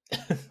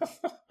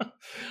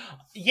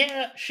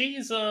 Yeah,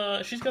 she's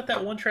got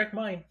that one-track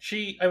mind.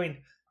 She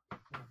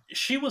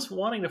was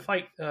wanting to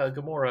fight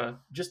Gamora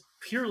just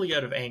purely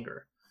out of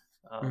anger.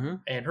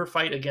 And her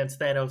fight against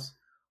Thanos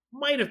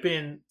might have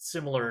been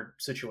similar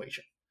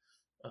situation.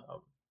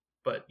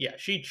 But yeah,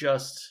 she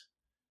just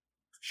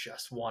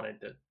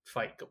wanted to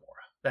fight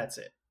Gamora. That's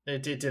it.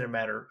 It didn't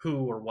matter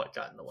who or what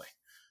got in the way.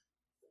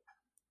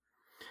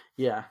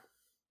 Yeah.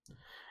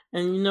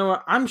 And you know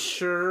what? I'm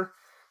sure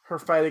her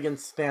fight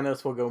against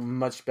Thanos will go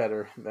much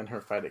better than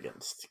her fight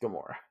against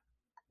Gamora.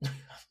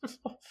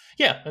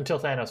 Yeah, until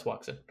Thanos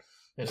walks in.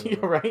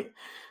 You're right.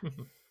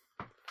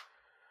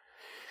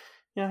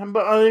 Yeah,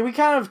 but we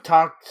kind of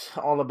talked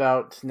all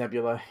about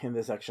Nebula in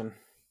this section.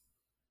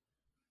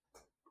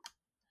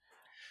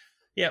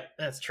 Yeah,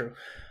 that's true.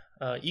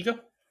 Ego?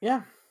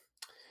 Yeah.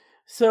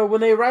 So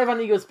when they arrive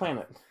on Ego's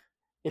planet,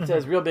 it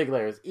says real big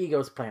letters,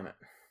 Ego's planet.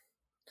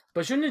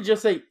 But shouldn't it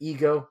just say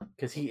Ego,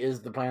 because he is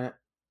the planet?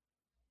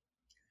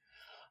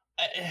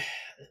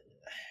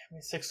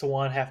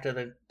 6-1, half to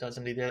the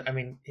dozen to the other. I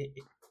mean,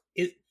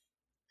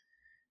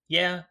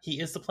 yeah,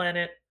 he is the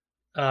planet.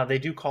 They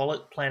do call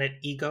it Planet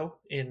Ego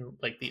in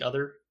like the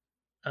other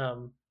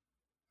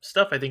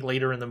stuff. I think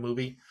later in the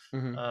movie,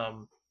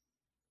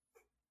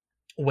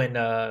 when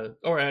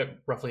or at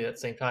roughly at the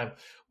same time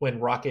when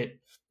Rocket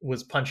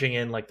was punching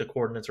in like the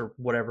coordinates or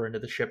whatever into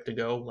the ship to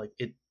go, like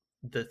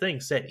the thing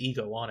said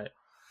Ego on it.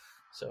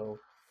 So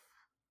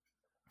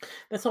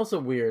that's also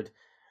weird.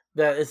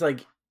 That it's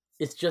like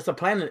it's just a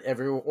planet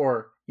everywhere,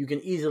 or you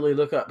can easily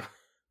look up.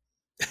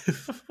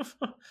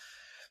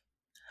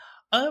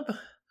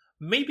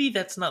 Maybe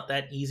that's not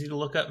that easy to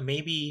look up.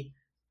 Maybe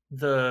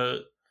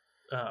the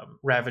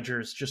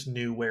Ravagers just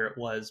knew where it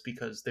was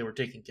because they were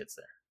taking kids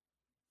there.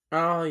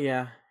 Oh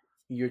yeah,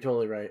 you're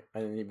totally right. I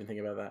didn't even think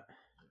about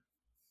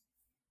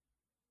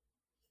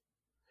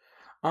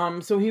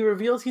that. So he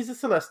reveals he's a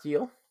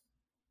Celestial.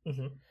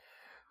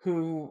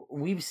 Who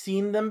we've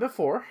seen them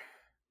before.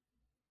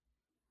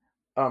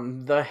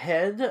 The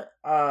head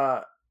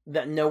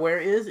that Nowhere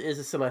is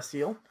a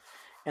Celestial.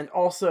 And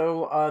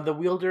also the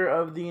wielder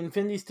of the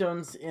Infinity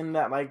Stones in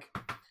that like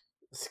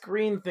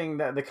screen thing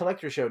that the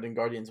Collector showed in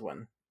Guardians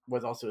 1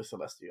 was also a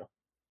Celestial.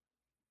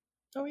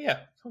 Oh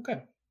yeah,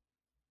 okay.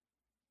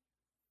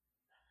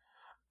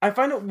 I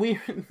find it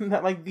weird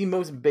that like the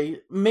most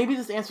maybe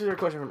this answers your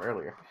question from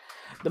earlier.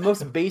 The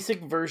most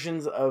basic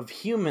versions of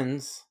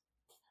humans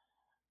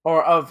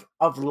or of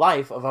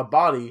life, of a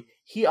body,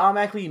 he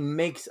automatically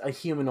makes a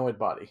humanoid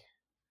body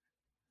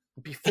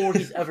before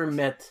he's ever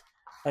met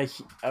a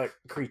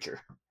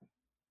creature.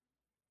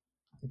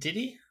 Did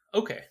he?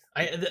 Okay,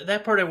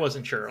 that part I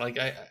wasn't sure. Like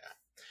this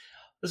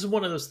is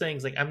one of those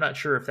things. Like I'm not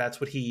sure if that's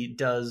what he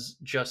does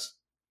just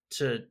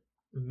to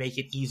make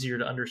it easier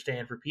to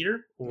understand for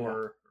Peter?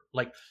 Or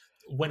like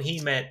when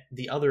he met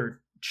the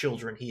other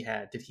children he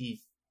had, did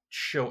he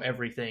show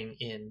everything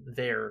in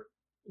their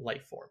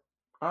life form?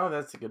 Oh,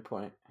 that's a good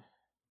point.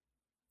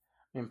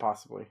 I mean,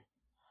 possibly.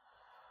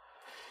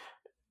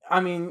 I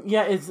mean,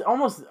 yeah, it's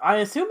almost... I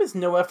assume it's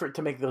no effort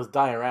to make those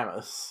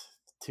dioramas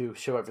to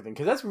show everything,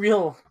 because that's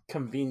real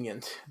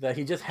convenient that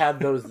he just had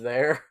those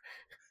there.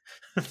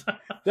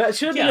 That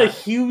should have been a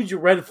huge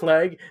red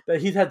flag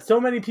that he's had so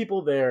many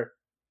people there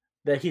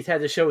that he's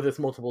had to show this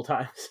multiple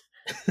times.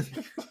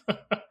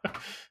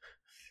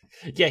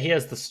 Yeah, he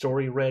has the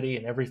story ready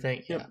and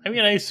everything. Yeah, I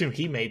mean, I assume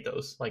he made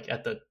those like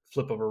at the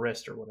flip of a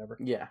wrist or whatever.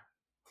 Yeah.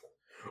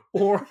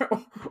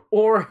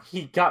 Or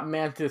he got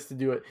Mantis to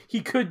do it.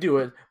 He could do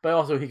it, but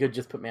also he could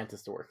just put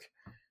Mantis to work.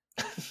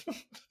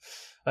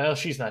 Well,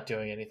 she's not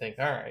doing anything.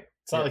 All right.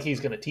 It's not like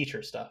he's going to teach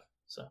her stuff.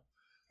 So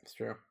it's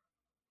true.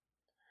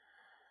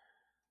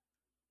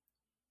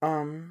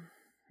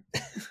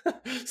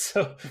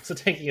 So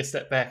taking a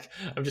step back,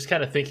 I'm just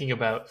kind of thinking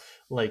about,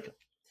 like,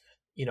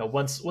 you know,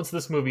 once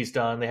this movie's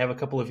done, they have a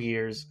couple of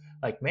years.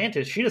 Like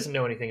Mantis, she doesn't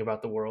know anything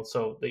about the world,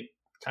 so they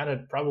kind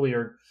of probably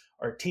are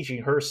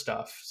teaching her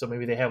stuff. So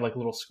maybe they have like a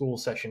little school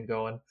session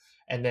going,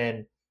 and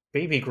then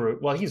Baby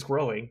Groot, well, he's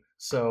growing,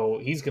 so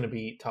he's going to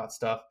be taught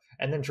stuff.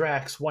 And then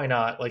Drax, why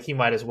not? Like, he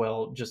might as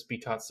well just be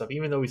taught stuff,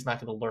 even though he's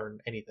not going to learn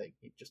anything.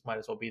 He just might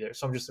as well be there.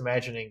 So I'm just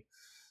imagining,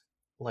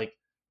 like,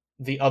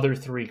 the other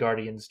three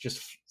Guardians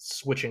just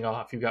switching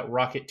off. You've got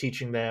Rocket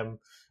teaching them,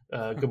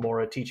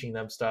 Gamora teaching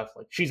them stuff.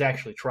 Like, she's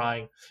actually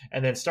trying.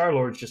 And then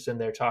Star-Lord's just in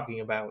there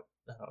talking about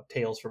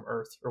Tales from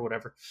Earth or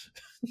whatever.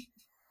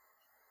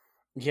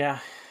 Yeah.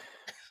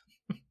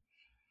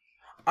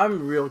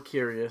 I'm real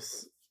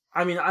curious.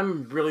 I mean,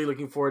 I'm really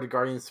looking forward to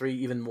Guardians 3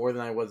 even more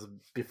than I was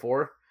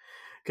before.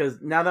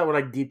 Because now that we're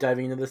like deep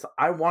diving into this,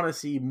 I want to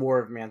see more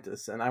of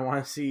Mantis. And I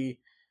want to see,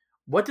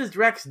 what does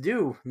Drax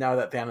do now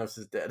that Thanos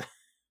is dead?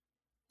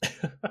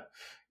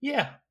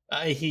 Yeah.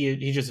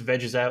 He just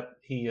veges out.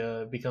 He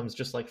becomes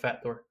just like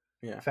Fat Thor.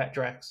 Yeah. Fat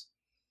Drax.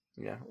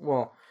 Yeah.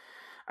 Well,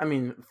 I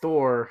mean,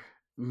 Thor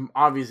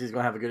obviously is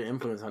going to have a good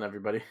influence on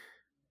everybody.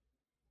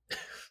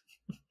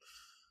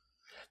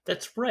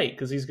 That's right,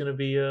 because he's going to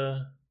be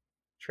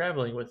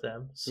traveling with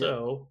them.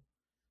 So,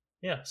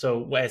 yeah.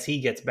 So as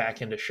he gets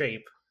back into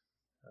shape,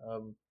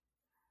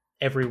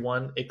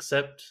 everyone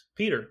except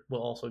Peter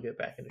will also get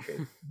back into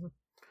shape.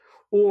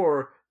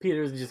 Or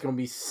Peter's just going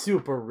to be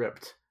super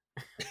ripped.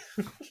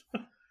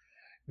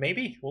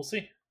 Maybe. We'll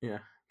see. Yeah,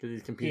 because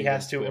he's competing. He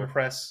has to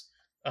impress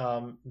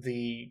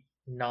the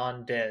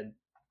non-dead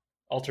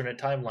alternate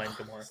timeline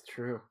Gamora. That's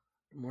true.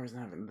 Gamora's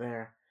not even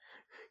there.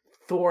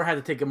 Thor had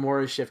to take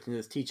Gamora's shift in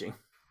his teaching.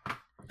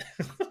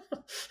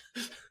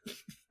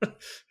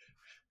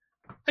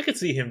 I could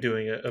see him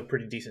doing a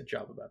pretty decent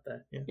job about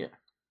that. Yeah.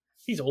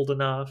 He's old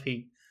enough.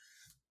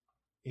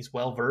 He's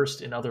well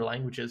versed in other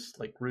languages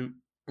like Groot.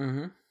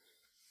 Mm-hmm.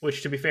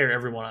 Which, to be fair,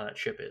 everyone on that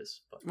ship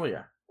is. But. Well,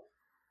 yeah.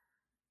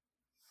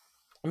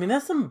 I mean,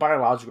 that's some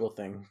biological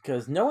thing,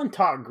 because no one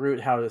taught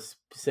Groot how to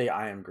say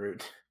 "I am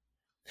Groot."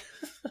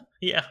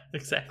 Yeah,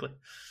 exactly.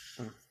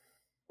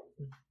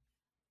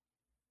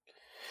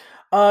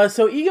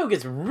 So Ego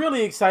gets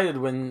really excited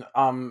when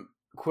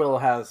Quill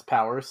has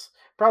powers,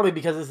 probably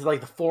because this is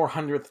like the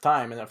 400th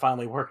time, and it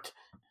finally worked.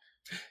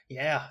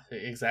 Yeah,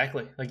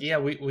 exactly. Like, yeah,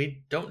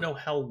 we don't know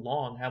how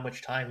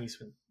much time he's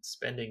been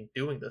spending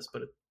doing this,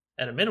 but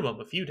at a minimum,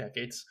 a few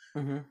decades,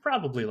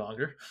 probably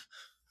longer.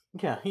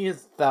 Yeah, he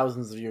is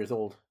thousands of years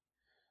old.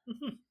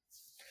 Mm-hmm.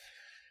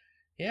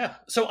 Yeah.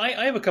 So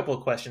I have a couple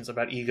of questions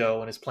about Ego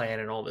and his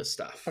plan and all this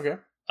stuff. Okay.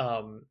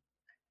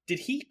 Did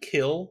he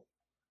kill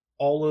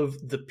all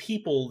of the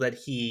people that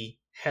he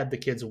had the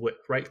kids with,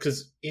 right?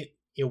 Because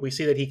we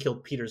see that he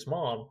killed Peter's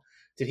mom.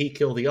 Did he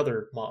kill the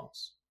other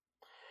moms?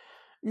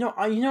 No,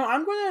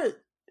 I'm going to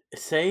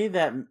say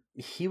that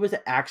he was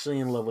actually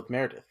in love with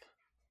Meredith,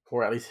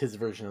 or at least his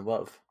version of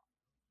love.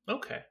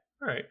 Okay,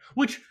 all right,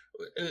 which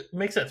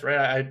makes sense,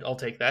 right? I'll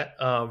take that.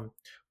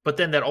 But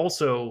then that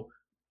also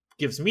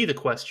gives me the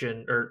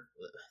question, or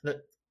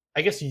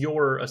I guess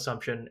your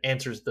assumption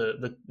answers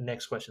the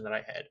next question that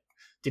I had.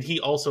 Did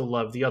he also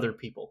love the other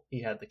people he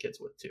had the kids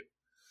with too?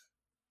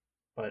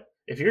 But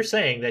if you're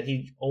saying that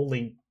he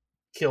only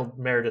killed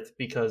Meredith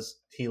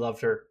because he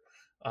loved her,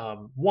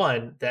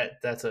 one,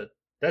 that's a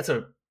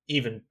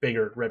even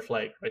bigger red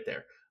flag right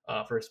there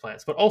for his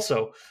plans. But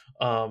also,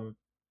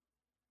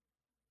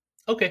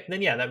 okay,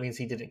 then yeah, that means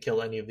he didn't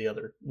kill any of the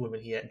other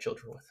women he had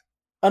children with.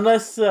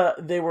 Unless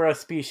they were a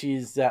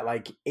species that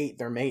like ate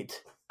their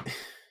mate.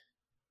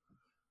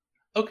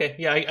 Okay,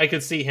 yeah, I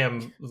could see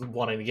him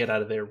wanting to get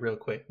out of there real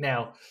quick.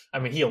 Now, I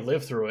mean, he'll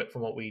live through it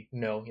from what we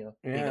know,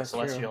 being a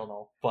Celestial true. And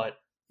all, but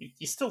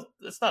you still,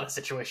 it's not a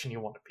situation you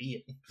want to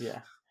be in. Yeah.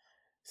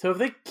 So if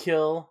they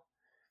kill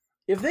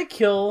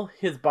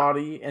his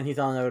body and he's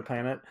on another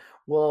planet,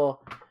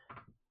 will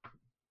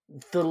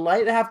the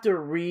light have to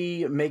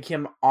remake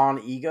him on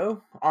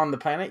the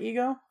planet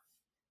Ego?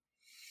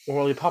 Or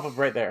will he pop up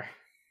right there?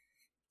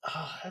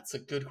 Oh, that's a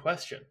good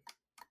question.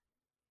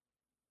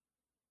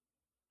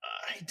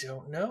 I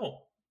don't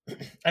know.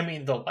 I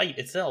mean, the light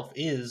itself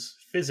is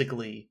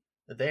physically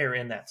there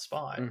in that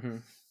spot. Mm-hmm.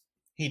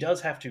 He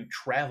does have to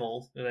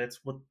travel. That's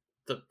what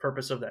the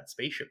purpose of that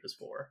spaceship is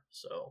for.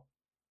 So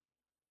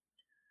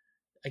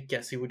I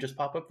guess he would just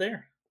pop up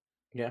there.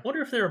 Yeah. I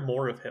wonder if there are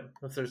more of him,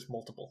 if there's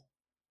multiple.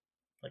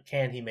 Like,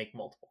 can he make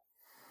multiple?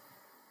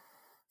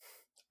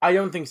 I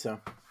don't think so.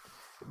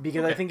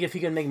 Because Okay. I think if he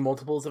can make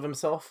multiples of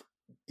himself,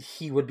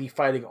 he would be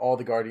fighting all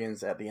the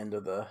Guardians at the end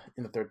of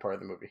in the third part of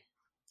the movie.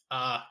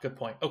 Good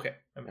point. Okay,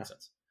 that makes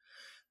sense.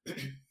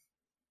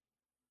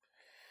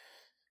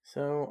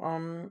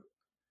 So,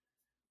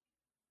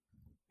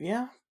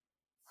 yeah.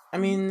 I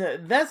mean,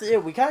 that's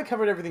it. We kind of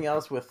covered everything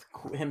else with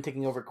him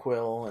taking over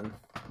Quill and,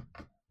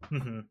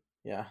 Mm-hmm.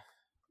 yeah,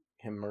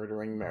 him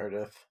murdering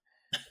Meredith.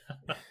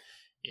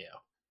 Yeah.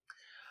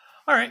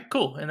 All right,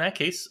 cool. In that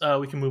case,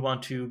 we can move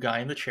on to Guy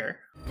in the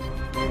Chair.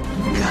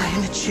 Guy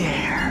in the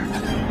chair.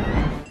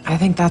 I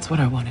think that's what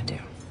I want to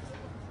do.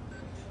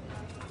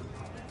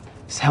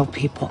 Is help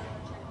people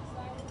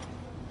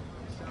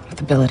with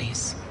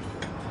abilities.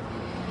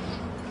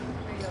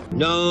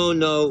 No,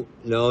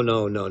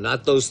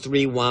 not those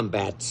 3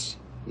 wombats.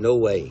 No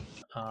way.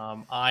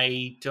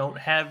 I don't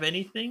have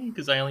anything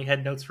because I only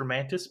had notes for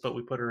Mantis, but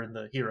we put her in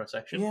the hero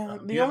section. Yeah,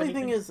 Do the you have only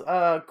thing anything? is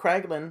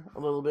Kraglin a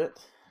little bit.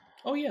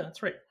 Oh yeah,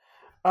 that's right.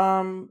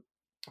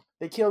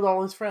 They killed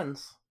all his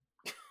friends.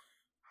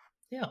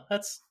 Yeah,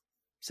 that's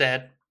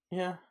sad.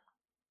 Yeah.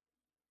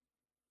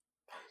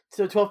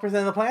 So 12%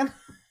 of the plan?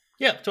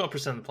 Yeah,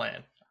 12% of the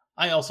plan.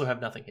 I also have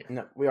nothing here.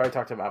 No, we already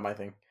talked about my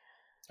thing.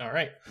 All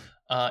right.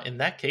 In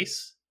that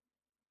case,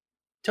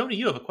 Tony,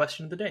 you have a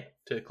question of the day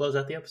to close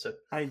out the episode.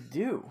 I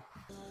do.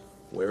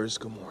 Where is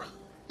Gamora?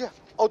 Yeah,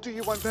 I'll do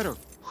you one better.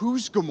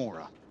 Who's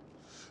Gamora?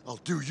 I'll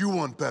do you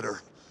one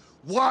better.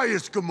 Why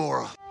is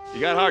Gamora?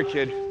 You got hard,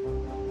 kid.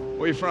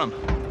 Where you from?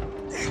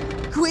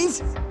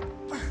 Queens?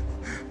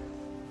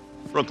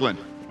 Brooklyn.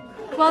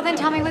 Well, then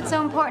tell me what's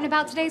so important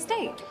about today's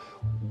date.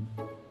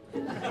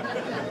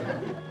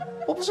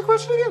 What was the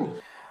question again?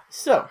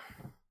 So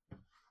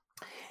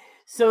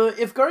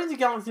if Guardians of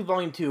the Galaxy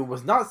Volume 2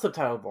 was not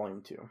subtitled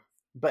Volume 2,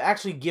 but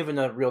actually given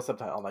a real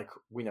subtitle, like,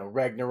 we know,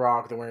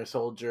 Ragnarok, The Winter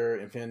Soldier,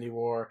 Infinity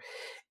War,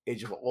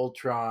 Age of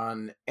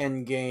Ultron,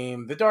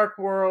 Endgame, The Dark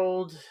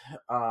World,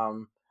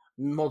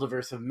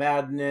 Multiverse of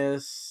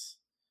Madness,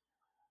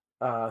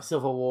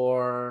 Civil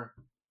War.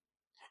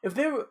 If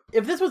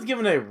this was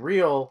given a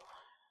real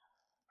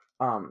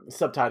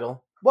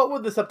subtitle, what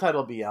would the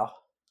subtitle be, Al?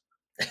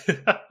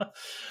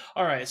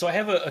 All right, so I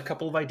have a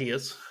couple of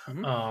ideas.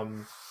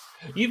 Mm-hmm.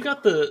 You've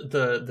got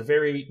the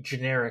very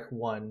generic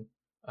one,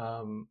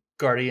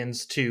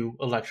 Guardians 2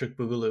 Electric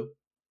Boogaloo,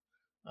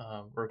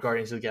 or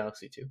Guardians of the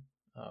Galaxy 2.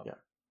 Yeah.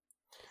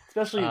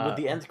 Especially with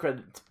the end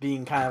credits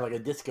being kind of like a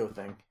disco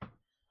thing.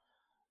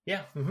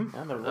 Yeah, mm-hmm.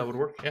 Yeah, that would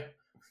work, yeah.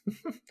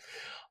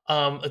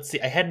 Let's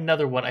see, I had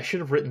another one. I should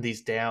have written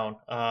these down.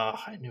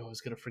 I knew I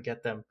was going to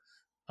forget them.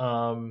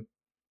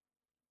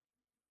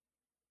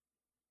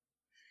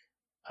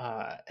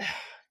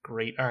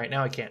 Great. All right,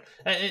 now I can't.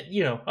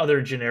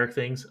 Other generic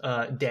things.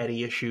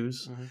 Daddy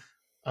issues.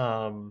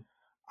 Mm-hmm.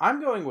 I'm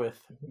going with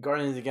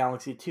Guardians of the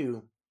Galaxy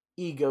 2,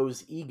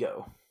 Ego's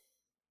Ego.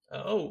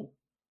 Oh.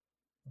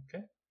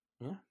 Okay.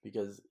 Yeah,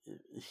 because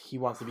he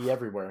wants to be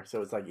everywhere,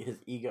 so it's like his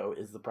ego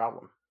is the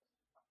problem.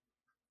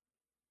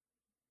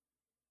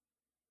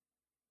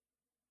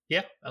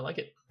 Yeah, I like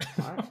it.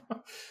 All right.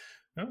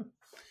 Oh.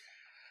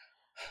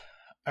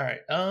 All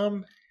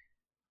right.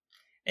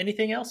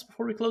 Anything else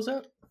before we close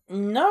out?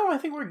 No, I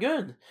think we're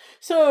good.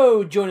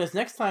 So join us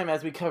next time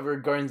as we cover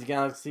Guardians of the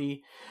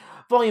Galaxy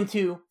Volume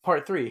 2,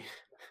 Part 3.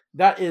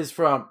 That is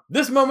from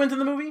this moment in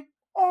the movie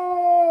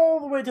all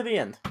the way to the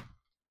end.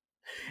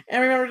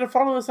 And remember to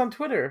follow us on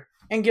Twitter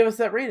and give us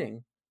that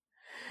rating.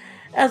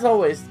 As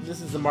always, this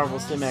is the Marvel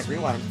Cinematic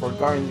Rewind for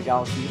Guardians of the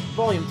Galaxy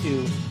Volume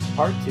 2,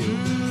 Part 2,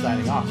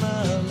 signing off.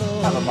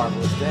 Have a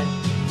marvelous day.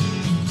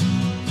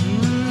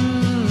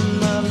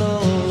 My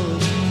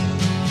Lord,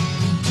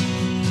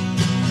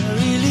 I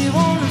really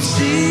want to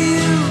see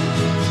you.